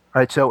 All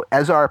right, so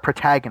as our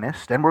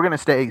protagonist, and we're going to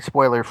stay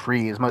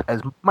spoiler-free as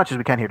much as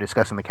we can here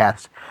discussing the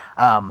cast,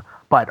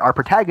 but our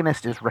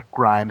protagonist is Rick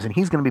Grimes, and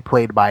he's going to be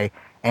played by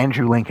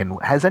Andrew Lincoln.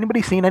 Has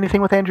anybody seen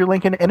anything with Andrew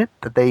Lincoln in it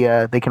that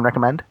they can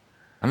recommend?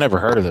 I never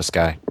heard of this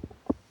guy.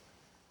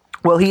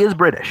 Well, he is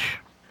British.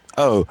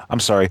 Oh, I'm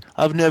sorry.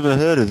 I've never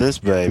heard of this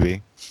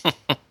baby.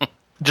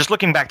 Just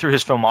looking back through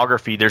his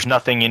filmography, there's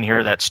nothing in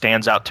here that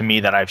stands out to me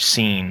that I've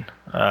seen.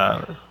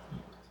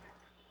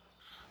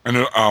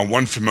 And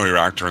one familiar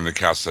actor in the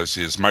cast I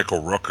see is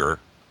Michael Rooker,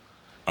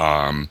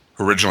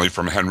 originally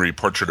from Henry,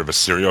 Portrait of a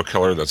Serial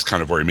Killer. That's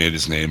kind of where he made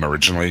his name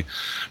originally.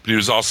 But he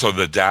was also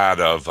the dad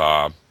of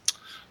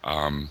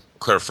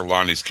Claire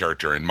Forlani's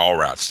character in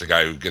Mallrats, the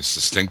guy who gets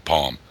the stink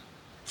palm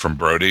from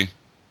Brody.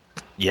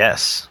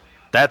 Yes.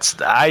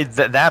 That's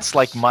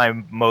like my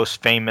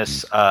most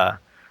famous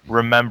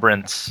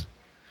remembrance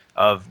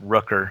of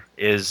Rooker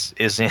is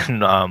in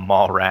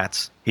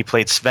Mallrats. He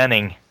played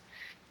Svenning.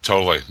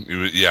 Totally.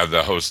 Yeah,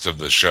 the host of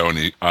the show, and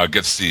he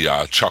gets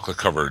the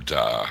chocolate-covered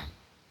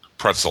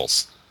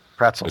pretzels.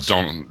 Pretzels.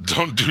 That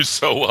don't do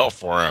so well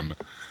for him.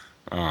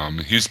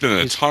 He's been in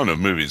a ton of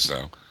movies,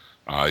 though.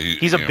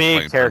 He's a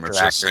big character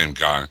actor. The same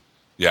guy.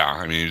 Yeah,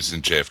 I mean, he was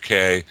in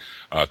JFK,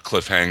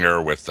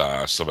 Cliffhanger with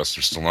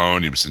Sylvester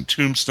Stallone. He was in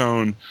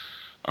Tombstone.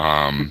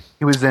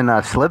 He was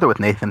in Slither with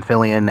Nathan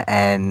Fillion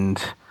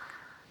and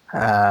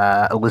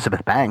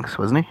Elizabeth Banks,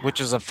 wasn't he?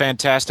 Which is a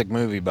fantastic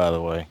movie, by the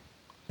way.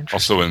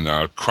 Also in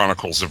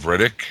Chronicles of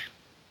Riddick.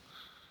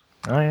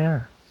 Oh,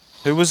 yeah.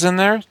 Who was in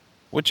there?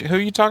 Who are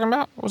you talking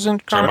about? Was in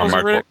Chronicles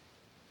of Riddick?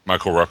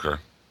 Michael Rooker.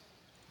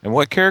 And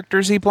what character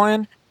is he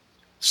playing?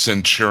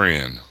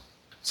 Centurion.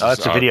 It's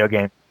a video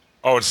game.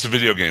 Oh, it's the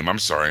video game. I'm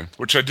sorry.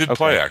 Which I did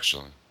play,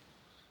 actually.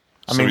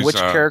 I mean, which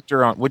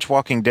character which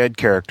Walking Dead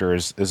character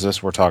is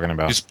this we're talking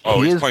about? He's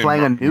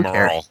playing a new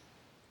character.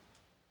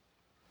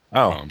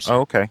 Oh,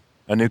 okay.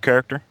 A new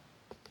character?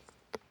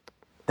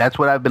 That's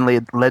what I've been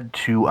led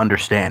to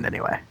understand,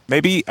 anyway.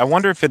 Maybe, I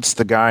wonder if it's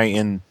the guy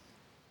in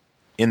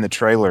the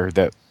trailer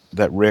that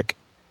Rick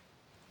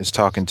is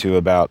talking to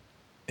about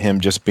him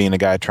just being a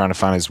guy trying to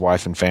find his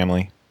wife and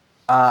family.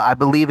 I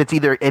believe it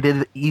either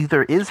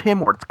is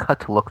him or it's cut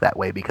to look that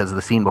way because of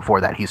the scene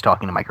before that he's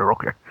talking to Michael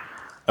Rooker.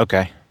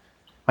 Okay.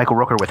 Michael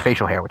Rooker with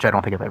facial hair, which I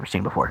don't think I've ever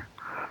seen before.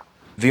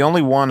 The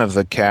only one of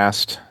the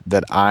cast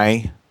that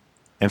I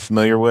am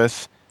familiar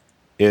with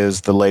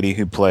is the lady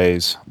who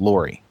plays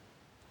Lori.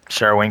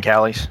 Sarah Wayne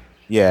Callies.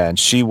 Yeah, and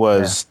she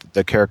was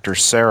the character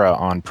Sarah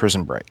on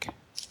Prison Break.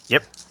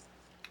 Yep.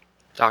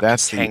 Dr.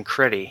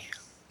 Tancredi.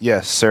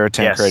 Yes, Sarah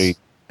Tancredi. Yes.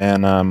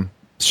 And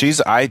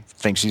I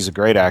think she's a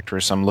great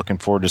actress. I'm looking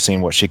forward to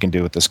seeing what she can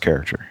do with this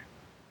character.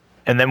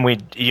 And then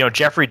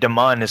Jeffrey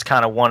DeMunn is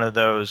kind of one of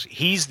those.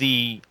 He's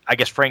the, I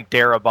guess, Frank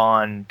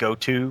Darabont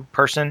go-to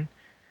person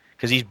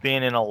because he's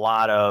been in a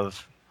lot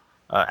of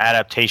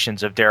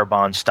adaptations of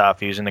Darabont stuff.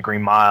 He was in The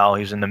Green Mile.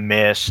 He was in The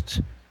Mist.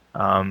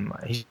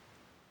 He's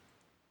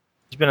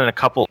been in a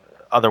couple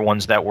other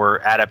ones that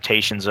were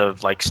adaptations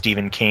of like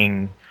Stephen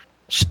King,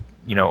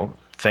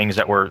 things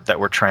that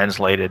were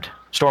translated.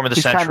 Storm of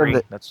the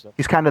Century.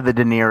 He's kind of the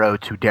De Niro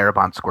to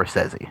Darabont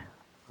Scorsese.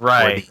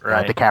 Right.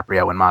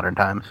 DiCaprio in modern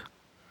times.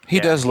 He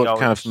does look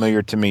kind of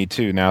familiar to me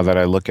too. Now that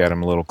I look at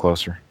him a little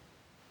closer.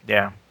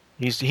 Yeah,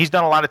 he's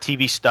done a lot of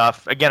TV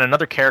stuff. Again,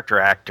 another character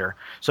actor.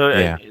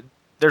 So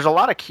there's a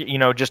lot of,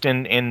 just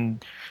in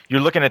you're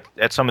looking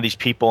at some of these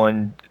people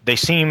and they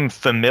seem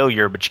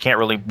familiar, but you can't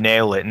really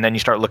nail it. And then you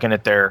start looking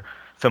at their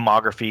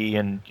filmography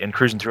and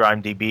cruising through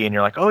IMDb, and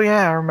you're like, oh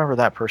yeah, I remember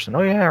that person.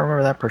 Oh yeah, I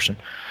remember that person.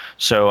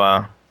 So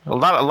a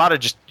lot of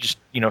just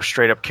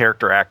straight up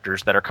character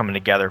actors that are coming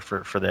together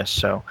for this.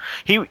 So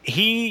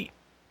he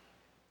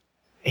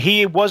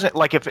wasn't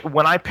like,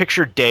 when I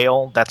pictured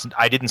Dale,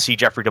 I didn't see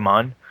Jeffrey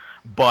DeMunn,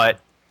 but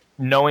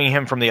knowing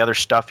him from the other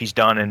stuff he's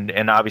done,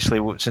 and obviously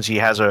since he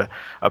has a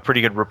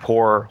pretty good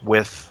rapport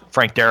with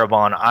Frank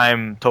Darabont,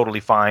 I'm totally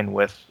fine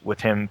with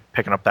him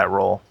picking up that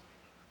role.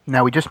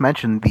 Now, we just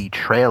mentioned the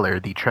trailer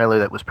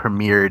that was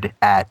premiered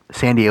at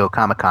San Diego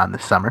Comic-Con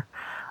this summer.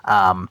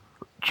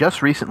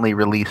 Just recently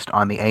released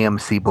on the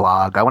AMC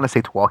blog. I want to say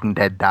it's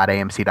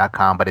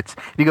walkingdead.amc.com, but if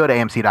you go to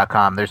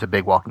amc.com, there's a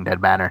big Walking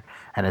Dead banner,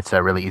 and it's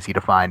really easy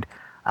to find.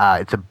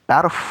 It's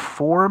about a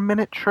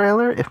 4-minute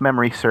trailer, if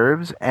memory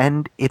serves,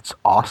 and it's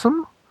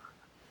awesome.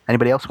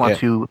 Anybody else want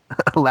to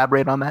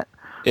elaborate on that?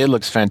 It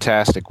looks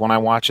fantastic. When I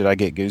watch it, I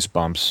get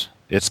goosebumps.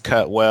 It's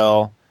cut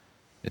well.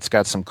 It's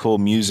got some cool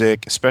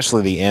music,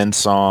 especially the end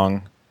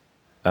song.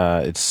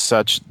 It's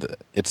such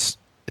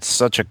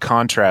a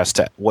contrast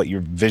to what you're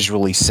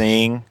visually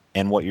seeing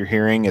and what you're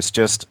hearing.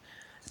 It's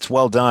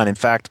well done. In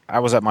fact, I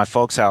was at my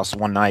folks' house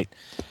one night,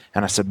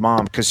 and I said,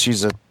 Mom, because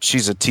she's a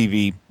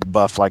TV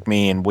buff like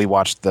me, and we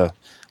watched the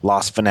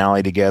Lost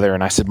finale together,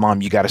 and I said,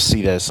 Mom, you got to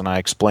see this. And I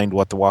explained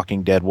what The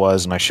Walking Dead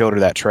was, and I showed her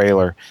that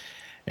trailer,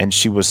 and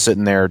she was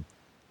sitting there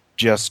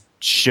just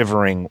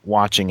shivering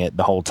watching it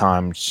the whole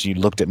time. She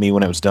looked at me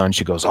when it was done.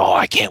 She goes, oh,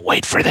 I can't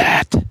wait for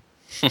that.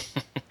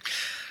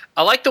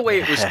 I like the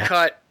way it was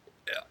cut.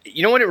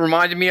 You know what it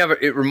reminded me of?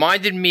 It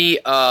reminded me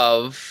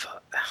of,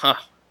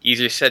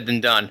 easier said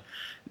than done,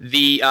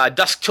 the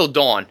Dusk Till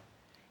Dawn.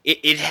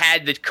 It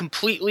had the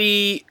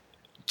completely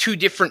two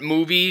different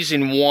movies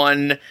in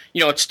one.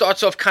 It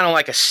starts off kind of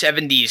like a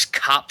 70s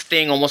cop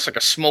thing, almost like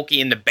a Smokey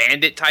and the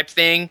Bandit type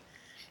thing.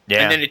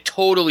 Yeah. And then it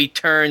totally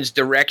turns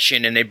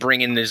direction, and they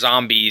bring in the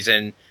zombies,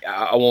 and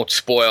I won't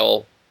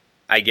spoil,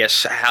 I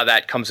guess, how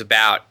that comes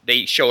about.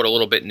 They show it a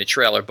little bit in the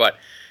trailer, but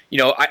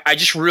I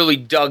just really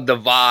dug the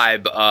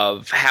vibe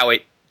of how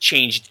it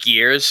changed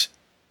gears.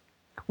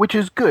 Which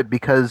is good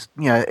because,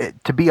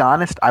 to be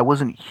honest, I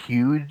wasn't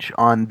huge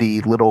on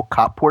the little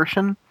cop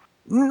portion.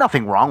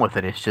 Nothing wrong with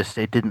it. It's just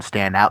it didn't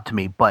stand out to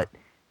me. But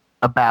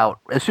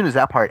as soon as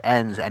that part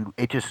ends, and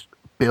it just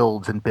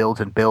builds and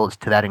builds and builds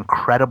to that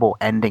incredible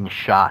ending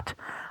shot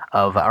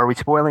of, are we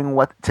spoiling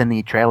what's in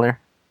the trailer?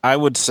 I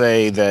would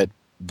say that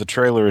the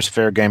trailer is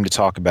fair game to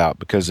talk about,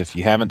 because if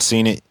you haven't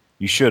seen it,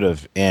 you should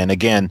have. And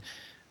again,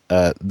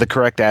 the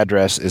correct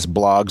address is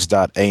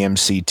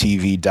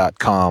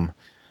blogs.amctv.com,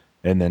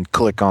 and then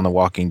click on The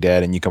Walking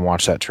Dead, and you can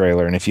watch that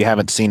trailer. And if you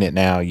haven't seen it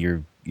now,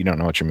 you don't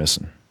know what you're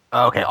missing.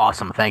 Okay,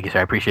 awesome. Thank you, sir.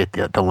 I appreciate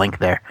the link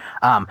there.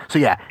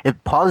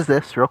 Pause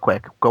this real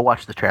quick, go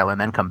watch the trailer,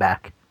 and then come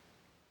back.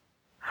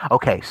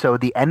 Okay, so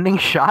the ending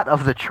shot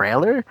of the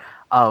trailer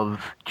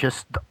of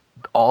just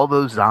all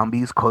those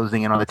zombies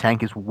closing in on the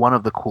tank is one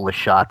of the coolest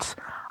shots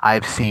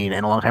I've seen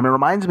in a long time. It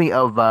reminds me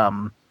of,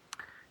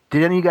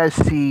 did any of you guys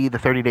see the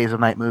 30 Days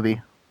of Night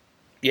movie?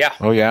 Yeah.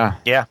 Oh, yeah.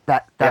 Yeah.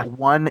 That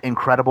one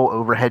incredible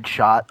overhead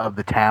shot of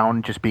the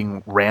town just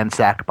being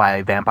ransacked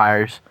by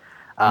vampires.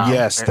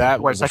 Yes,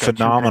 that was like a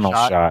phenomenal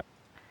shot.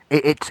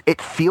 It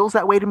feels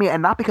that way to me,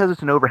 and not because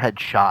it's an overhead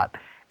shot.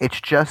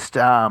 It's just,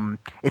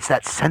 it's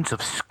that sense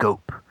of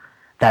scope,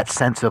 that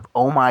sense of,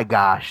 oh my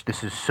gosh,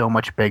 this is so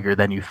much bigger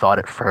than you thought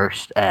at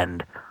first.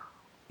 And,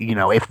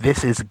 if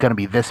this is going to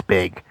be this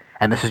big,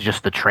 and this is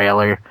just the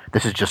trailer,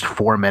 this is just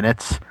 4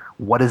 minutes,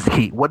 what is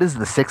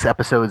the 6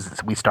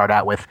 episodes we start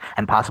out with,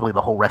 and possibly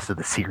the whole rest of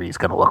the series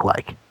going to look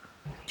like?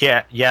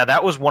 Yeah,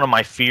 that was one of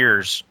my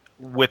fears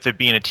with it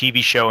being a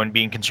TV show and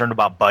being concerned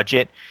about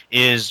budget,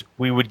 is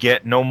we would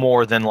get no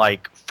more than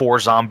like 4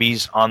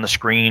 zombies on the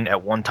screen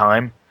at one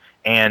time.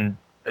 And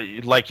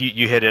like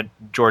you hit it,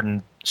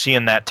 Jordan,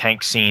 seeing that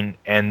tank scene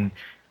and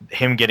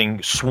him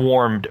getting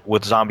swarmed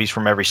with zombies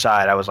from every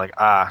side, I was like,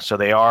 so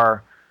they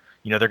are,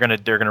 they're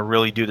gonna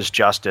really do this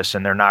justice,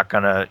 and they're not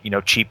gonna,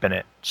 cheapen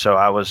it. So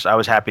I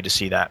was happy to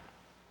see that.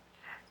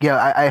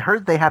 Yeah, I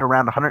heard they had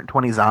around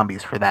 120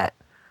 zombies for that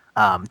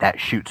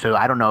shoot. So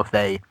I don't know if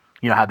they,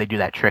 how they do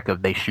that trick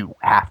of they shoot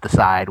half the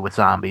side with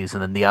zombies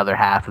and then the other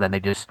half, and then they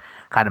just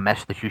kind of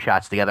mesh the 2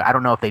 shots together. I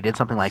don't know if they did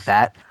something like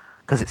that,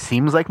 because it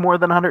seems like more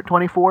than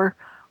 124,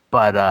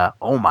 but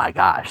oh my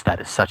gosh,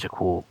 that is such a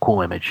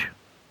cool image.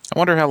 I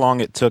wonder how long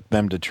it took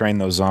them to train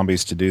those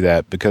zombies to do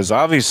that, because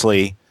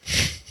obviously,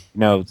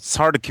 it's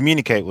hard to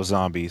communicate with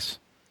zombies.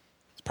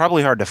 It's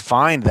probably hard to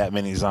find that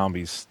many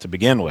zombies to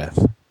begin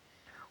with.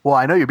 Well,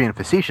 I know you're being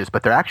facetious,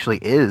 but there actually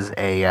is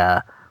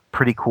a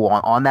pretty cool,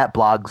 on that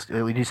blogs,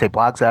 did you say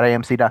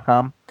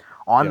blogs.amc.com?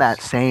 On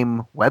that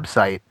same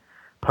website,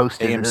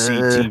 posted...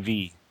 AMC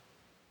TV.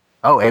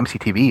 Oh, AMC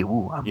TV.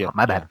 Ooh,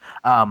 my bad.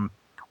 On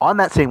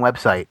that same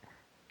website,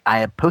 I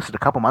had posted a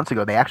couple months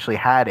ago, they actually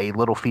had a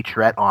little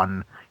featurette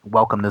on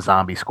Welcome to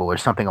Zombie School or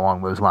something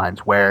along those lines,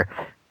 where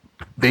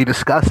they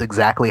discuss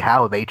exactly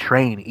how they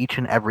train each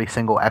and every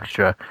single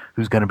extra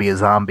who's going to be a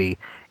zombie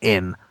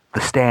in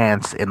the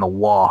stance, in the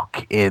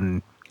walk,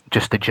 in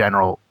just the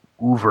general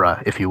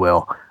oeuvre, if you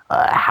will,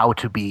 how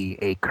to be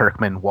a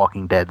Kirkman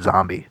Walking Dead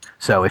zombie.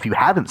 So if you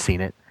haven't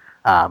seen it,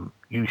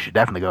 you should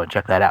definitely go and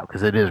check that out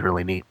because it is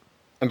really neat.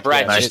 And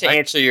Brad, Yeah, just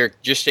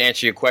to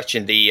answer your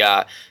question, the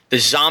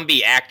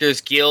Zombie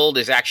Actors Guild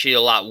is actually a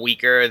lot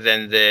weaker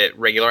than the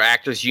regular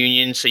Actors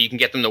Union, so you can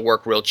get them to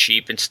work real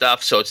cheap and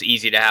stuff. So it's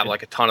easy to have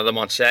like a ton of them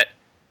on set.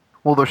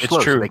 Well, they're It's slow,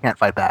 so true. they can't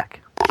fight back.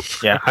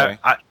 Yeah, Okay.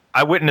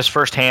 I witnessed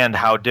firsthand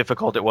how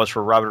difficult it was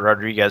for Robert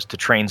Rodriguez to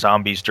train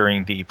zombies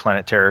during the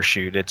Planet Terror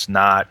shoot. It's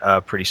not a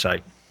pretty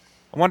sight.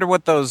 I wonder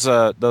what those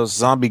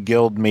zombie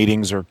guild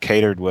meetings are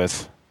catered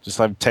with. Just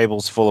have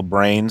tables full of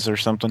brains or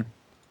something.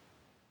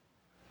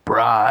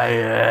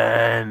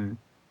 Brian.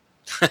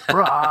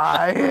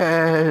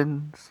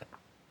 Brian.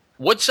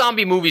 What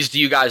zombie movies do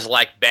you guys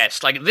like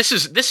best? Like this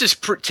is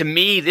to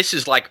me this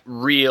is like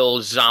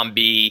real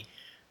zombie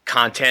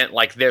content.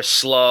 Like they're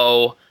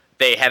slow.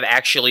 They have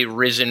actually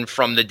risen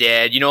from the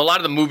dead. You know, a lot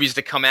of the movies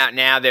that come out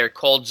now, they're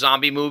called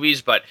zombie movies,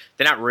 but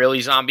they're not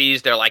really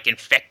zombies. They're like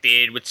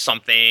infected with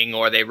something,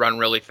 or they run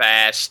really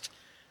fast.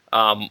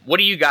 What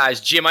do you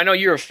guys, Jim? I know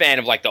you're a fan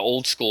of like the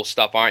old school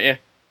stuff, aren't you?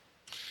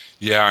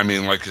 Yeah, I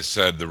mean, like I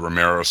said, the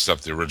Romero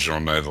stuff, the original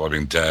Night of the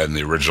Living Dead and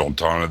the original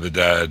Dawn of the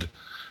Dead,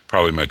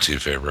 probably my two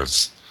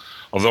favorites.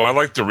 Although I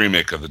like the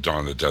remake of the Dawn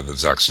of the Dead that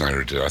Zack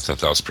Snyder did. I thought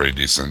that was pretty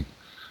decent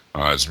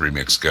as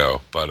remakes go.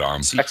 But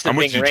That's the I'm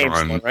with Ving you, Rhames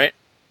John. one, right?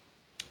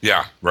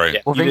 Yeah, right. Yeah.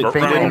 Well, Ving didn't-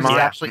 Rhames is Ryan-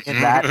 actually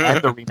in that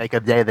and the remake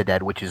of Day of the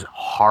Dead, which is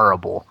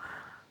horrible.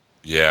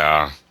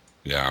 Yeah.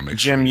 Make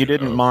Jim, sure you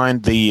didn't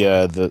mind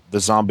the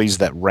zombies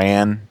that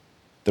ran,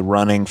 the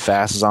running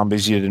fast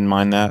zombies. You didn't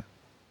mind that.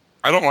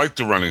 I don't like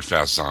the running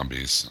fast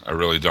zombies. I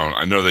really don't.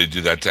 I know they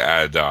do that to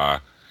add,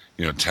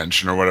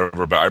 tension or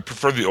whatever, but I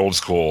prefer the old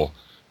school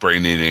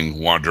brain-eating,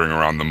 wandering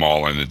around the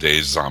mall in a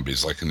daze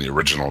zombies like in the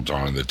original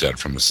Dawn of the Dead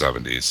from the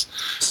 70s.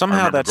 Somehow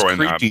remember that's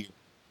growing up- creepy.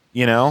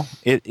 You know,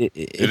 It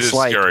it's is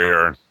like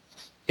scarier.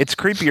 it's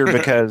creepier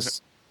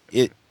because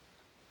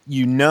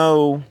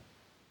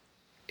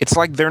it's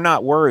like they're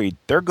not worried.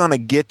 They're gonna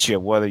get you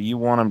whether you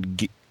want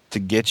them to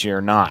get you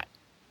or not.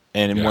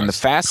 And when the Yes.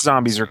 fast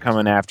zombies are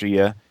coming after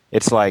you,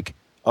 it's like,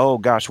 oh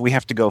gosh, we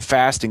have to go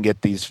fast and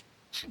get these,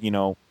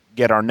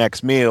 get our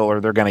next meal,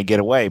 or they're gonna get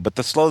away. But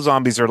the slow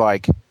zombies are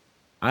like,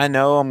 I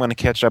know I'm gonna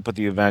catch up with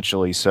you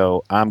eventually,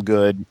 so I'm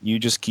good. You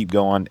just keep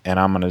going, and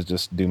I'm gonna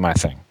just do my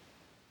thing.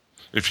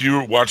 If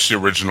you watch the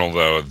original,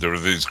 though, there are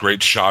these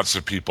great shots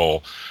of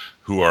people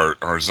who are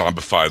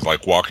zombified,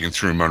 like walking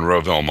through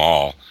Monroeville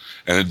Mall,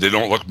 and they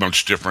don't look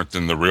much different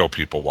than the real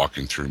people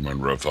walking through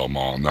Monroeville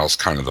Mall, and that was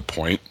kind of the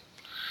point.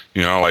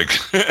 You know, like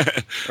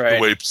the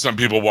way some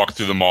people walk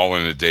through the mall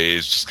in a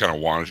daze, just kind of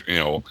wander,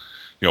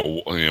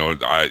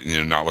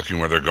 not looking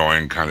where they're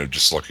going, kind of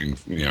just looking,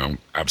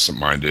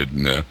 absent-minded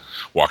and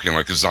walking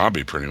like a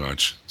zombie, pretty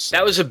much. So,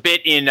 That was a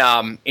bit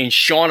in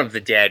Shaun of the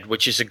Dead,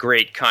 which is a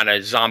great kind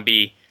of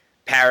zombie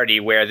parody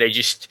where they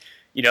just,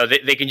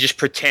 they can just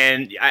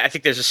pretend. I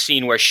think there's a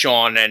scene where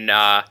Shaun and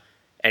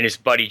his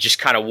buddy just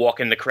kind of walk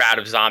in the crowd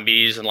of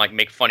zombies and like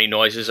make funny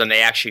noises, and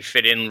they actually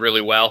fit in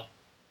really well.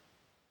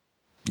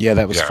 Yeah,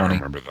 that was I funny.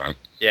 remember that.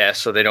 Yeah,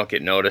 so they don't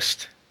get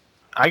noticed.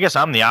 I guess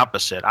I'm the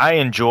opposite. I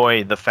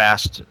enjoy the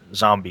fast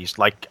zombies.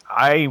 Like,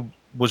 I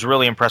was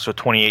really impressed with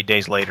 28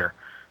 Days Later.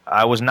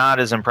 I was not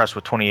as impressed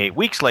with 28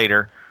 Weeks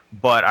Later,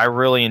 but I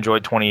really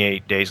enjoyed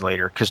 28 Days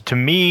Later because to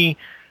me,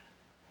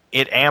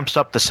 it amps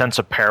up the sense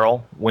of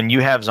peril when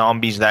you have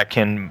zombies that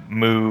can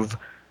move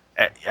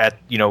at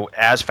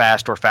as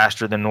fast or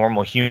faster than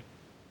normal humans.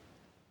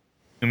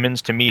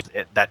 To me,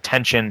 that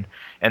tension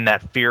and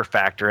that fear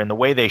factor and the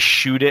way they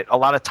shoot it, a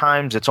lot of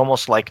times it's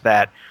almost like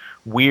that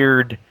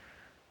weird.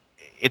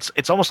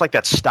 It's almost like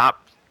that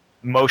stop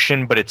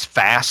motion, but it's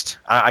fast.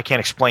 I can't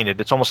explain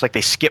it. It's almost like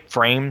they skip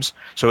frames,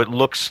 so it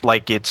looks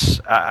like it's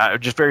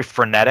just very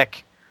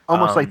frenetic.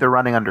 Almost like they're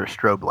running under a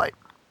strobe light.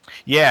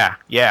 Yeah.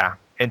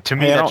 And to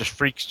me, Hey, I that don't- just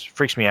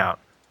freaks me out.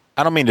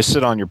 I don't mean to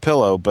sit on your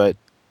pillow, but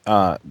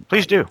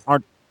Please do.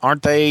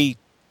 aren't they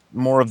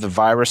more of the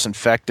virus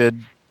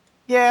infected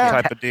Yeah.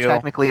 type of deal?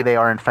 Technically, they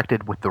are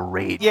infected with the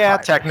rage. Yeah,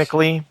 virus.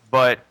 technically,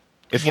 but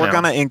If you we're know.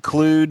 gonna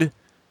include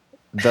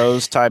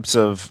those types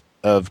of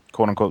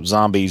quote unquote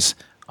zombies,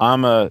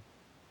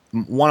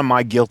 one of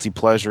my guilty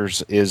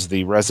pleasures is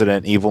the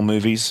Resident Evil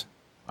movies.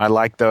 I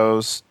like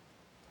those.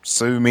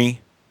 Sue me.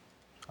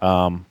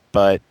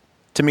 But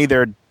to me,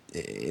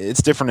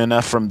 it's different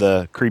enough from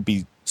the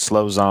creepy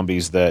slow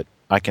zombies that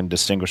I can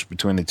distinguish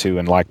between the two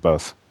and like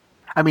both.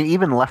 I mean,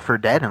 even Left 4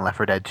 Dead and Left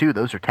 4 Dead 2,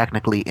 those are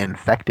technically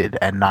infected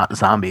and not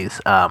zombies.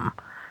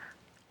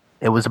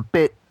 It was a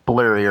bit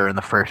blurrier in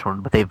the first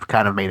one, but they've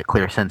kind of made it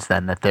clear since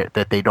then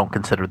that they don't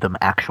consider them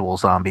actual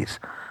zombies.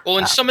 Well,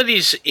 in some of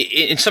these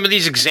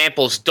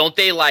examples, don't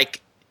they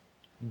like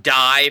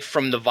die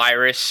from the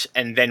virus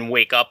and then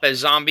wake up as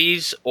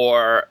zombies,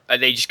 or are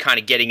they just kind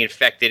of getting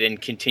infected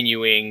and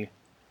continuing?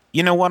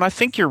 You know what? I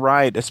think you're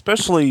right,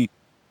 especially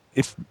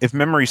if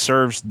memory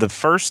serves, the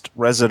first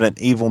Resident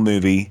Evil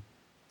movie,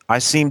 I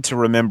seem to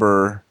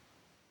remember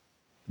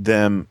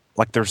them,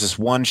 like there's this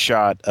one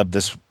shot of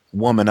this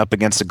woman up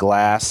against a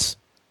glass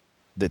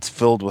that's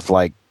filled with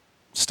like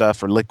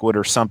stuff or liquid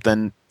or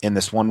something in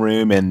this one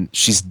room, and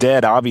she's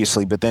dead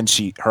obviously, but then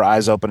her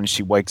eyes open and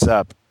she wakes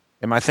up.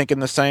 Am I thinking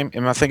the same?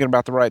 Am I thinking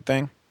about the right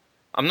thing?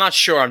 I'm not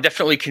sure. I'm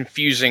definitely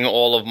confusing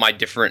all of my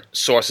different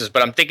sources,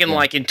 but I'm thinking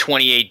like in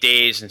 28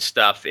 days and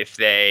stuff, if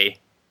they...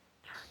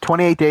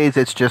 28 days,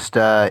 it's just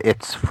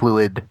it's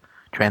fluid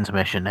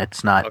transmission.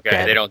 It's not Okay,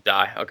 dead. they don't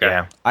die. Okay.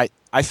 Yeah.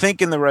 I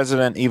think in the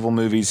Resident Evil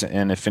movies,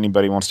 and if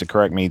anybody wants to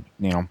correct me,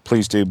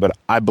 please do, but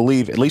I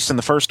believe, at least in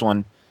the first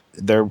one,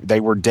 they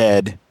were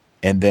dead,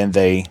 and then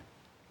they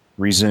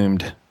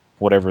resumed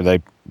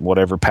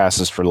whatever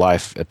passes for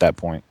life at that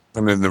point.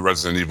 And then the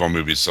Resident Evil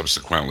movies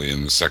subsequently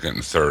in the second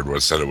and third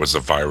was that it was a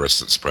virus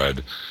that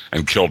spread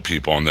and killed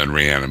people and then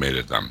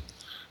reanimated them.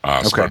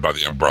 Spread by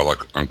the Umbrella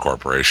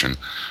Corporation.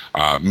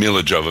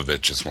 Mila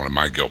Jovovich is one of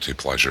my guilty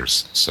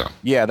pleasures. So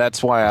yeah,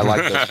 that's why I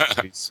like those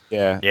movies.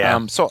 Yeah.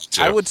 Yeah. So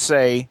I would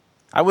say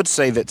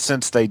that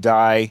since they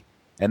die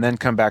and then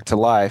come back to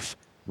life,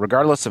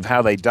 regardless of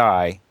how they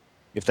die,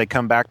 if they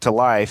come back to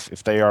life,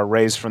 if they are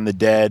raised from the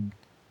dead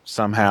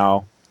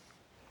somehow,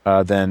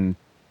 then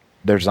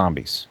they're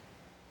zombies.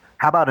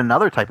 How about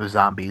another type of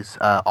zombies,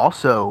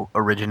 also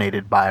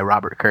originated by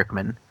Robert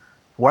Kirkman?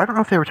 Well, I don't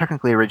know if they were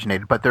technically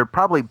originated, but they're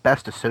probably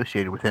best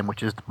associated with him,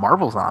 which is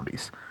Marvel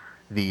Zombies,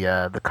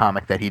 the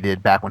comic that he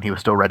did back when he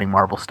was still writing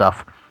Marvel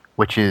stuff,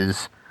 which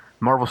is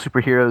Marvel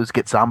superheroes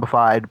get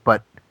zombified,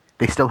 but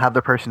they still have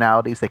their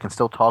personalities. They can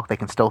still talk. They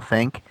can still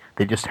think.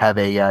 They just have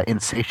a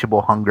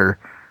insatiable hunger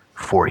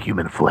for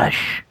human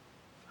flesh.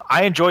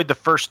 I enjoyed the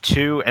first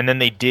two, and then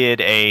they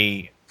did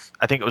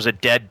I think it was a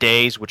Dead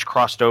Days, which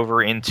crossed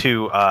over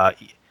into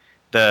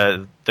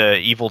the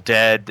Evil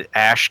Dead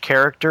Ash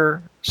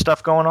character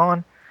stuff going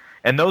on,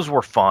 and those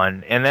were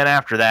fun. And then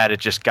after that, it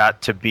just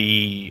got to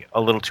be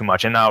a little too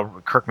much. And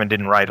now Kirkman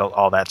didn't write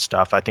all that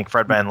stuff. I think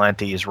Fred Van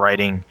Lente is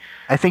writing.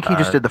 I think he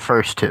just did the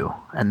first two,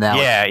 and now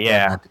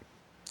yeah.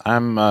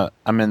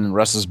 I'm in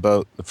Russ's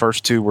boat. The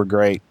first two were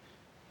great.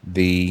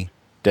 The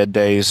Dead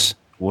Days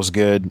was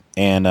good,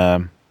 and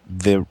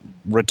the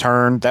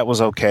Return, that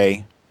was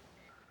okay.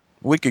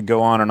 We could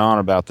go on and on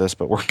about this,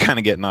 but we're kind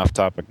of getting off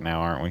topic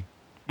now, aren't we?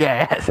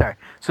 Yeah, sorry.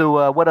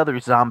 So what other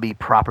zombie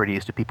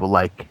properties do people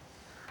like?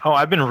 Oh,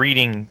 I've been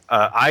reading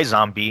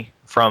iZombie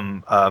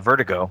from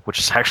Vertigo, which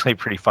is actually a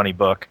pretty funny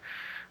book.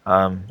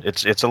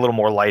 It's a little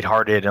more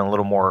lighthearted and a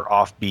little more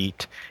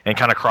offbeat, and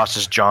kind of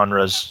crosses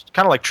genres,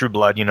 kind of like True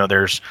Blood.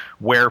 There's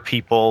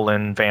werepeople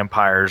and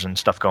vampires and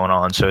stuff going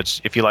on. So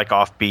if you like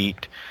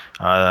offbeat,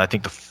 I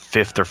think the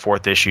 5th or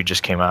 4th issue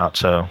just came out.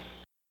 So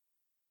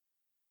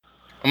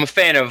I'm a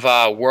fan of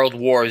World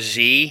War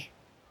Z,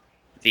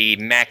 the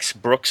Max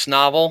Brooks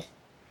novel.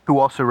 Who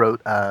also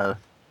wrote the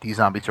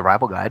Zombie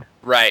Survival Guide.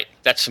 Right,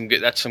 that's some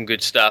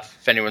good stuff.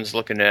 If anyone's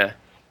looking to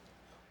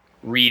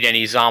read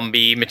any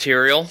zombie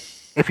material.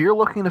 If you're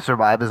looking to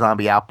survive a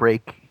zombie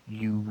outbreak,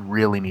 you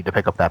really need to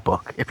pick up that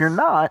book. If you're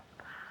not,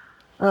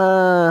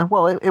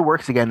 it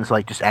works against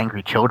like just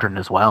angry children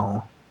as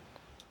well.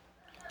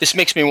 This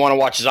makes me want to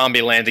watch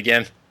Zombieland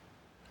again.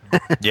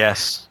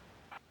 yes.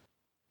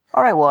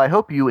 All right, well, I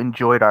hope you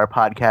enjoyed our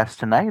podcast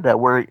tonight.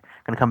 We're going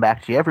to come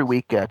back to you every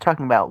week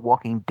talking about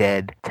Walking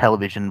Dead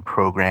television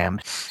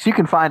programs. So you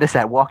can find us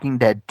at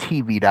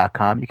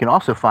WalkingDeadTV.com. You can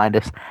also find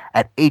us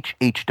at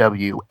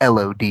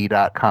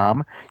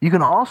HHWLOD.com. You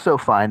can also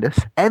find us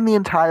and the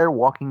entire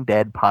Walking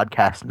Dead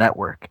podcast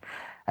network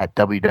at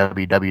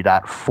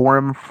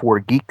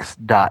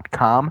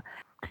www.forumforgeeks.com.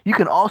 You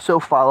can also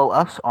follow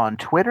us on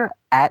Twitter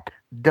at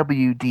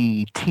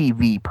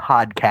WDTV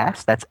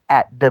Podcast. That's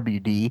at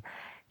WDTV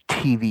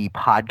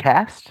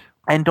Podcast.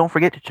 And don't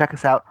forget to check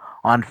us out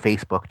on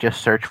Facebook.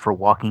 Just search for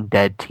Walking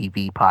Dead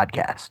TV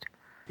Podcast.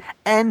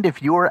 And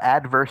if you're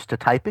adverse to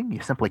typing,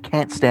 you simply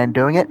can't stand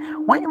doing it,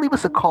 why don't you leave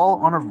us a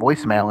call on our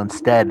voicemail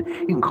instead?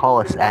 You can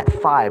call us at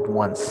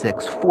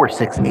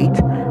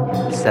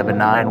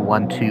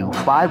 516-468-7912.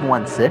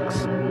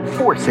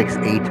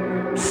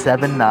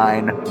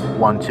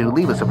 516-468-7912.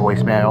 Leave us a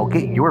voicemail.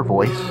 Get your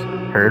voice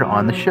heard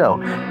on the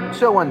show.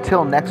 So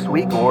until next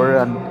week, or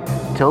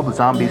until the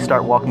zombies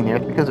start walking the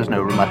earth because there's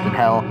no room left in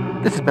hell,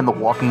 this has been the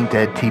Walking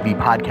Dead TV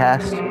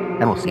Podcast,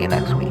 and we'll see you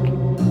next week.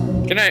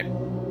 Good night.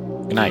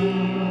 Good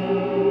night.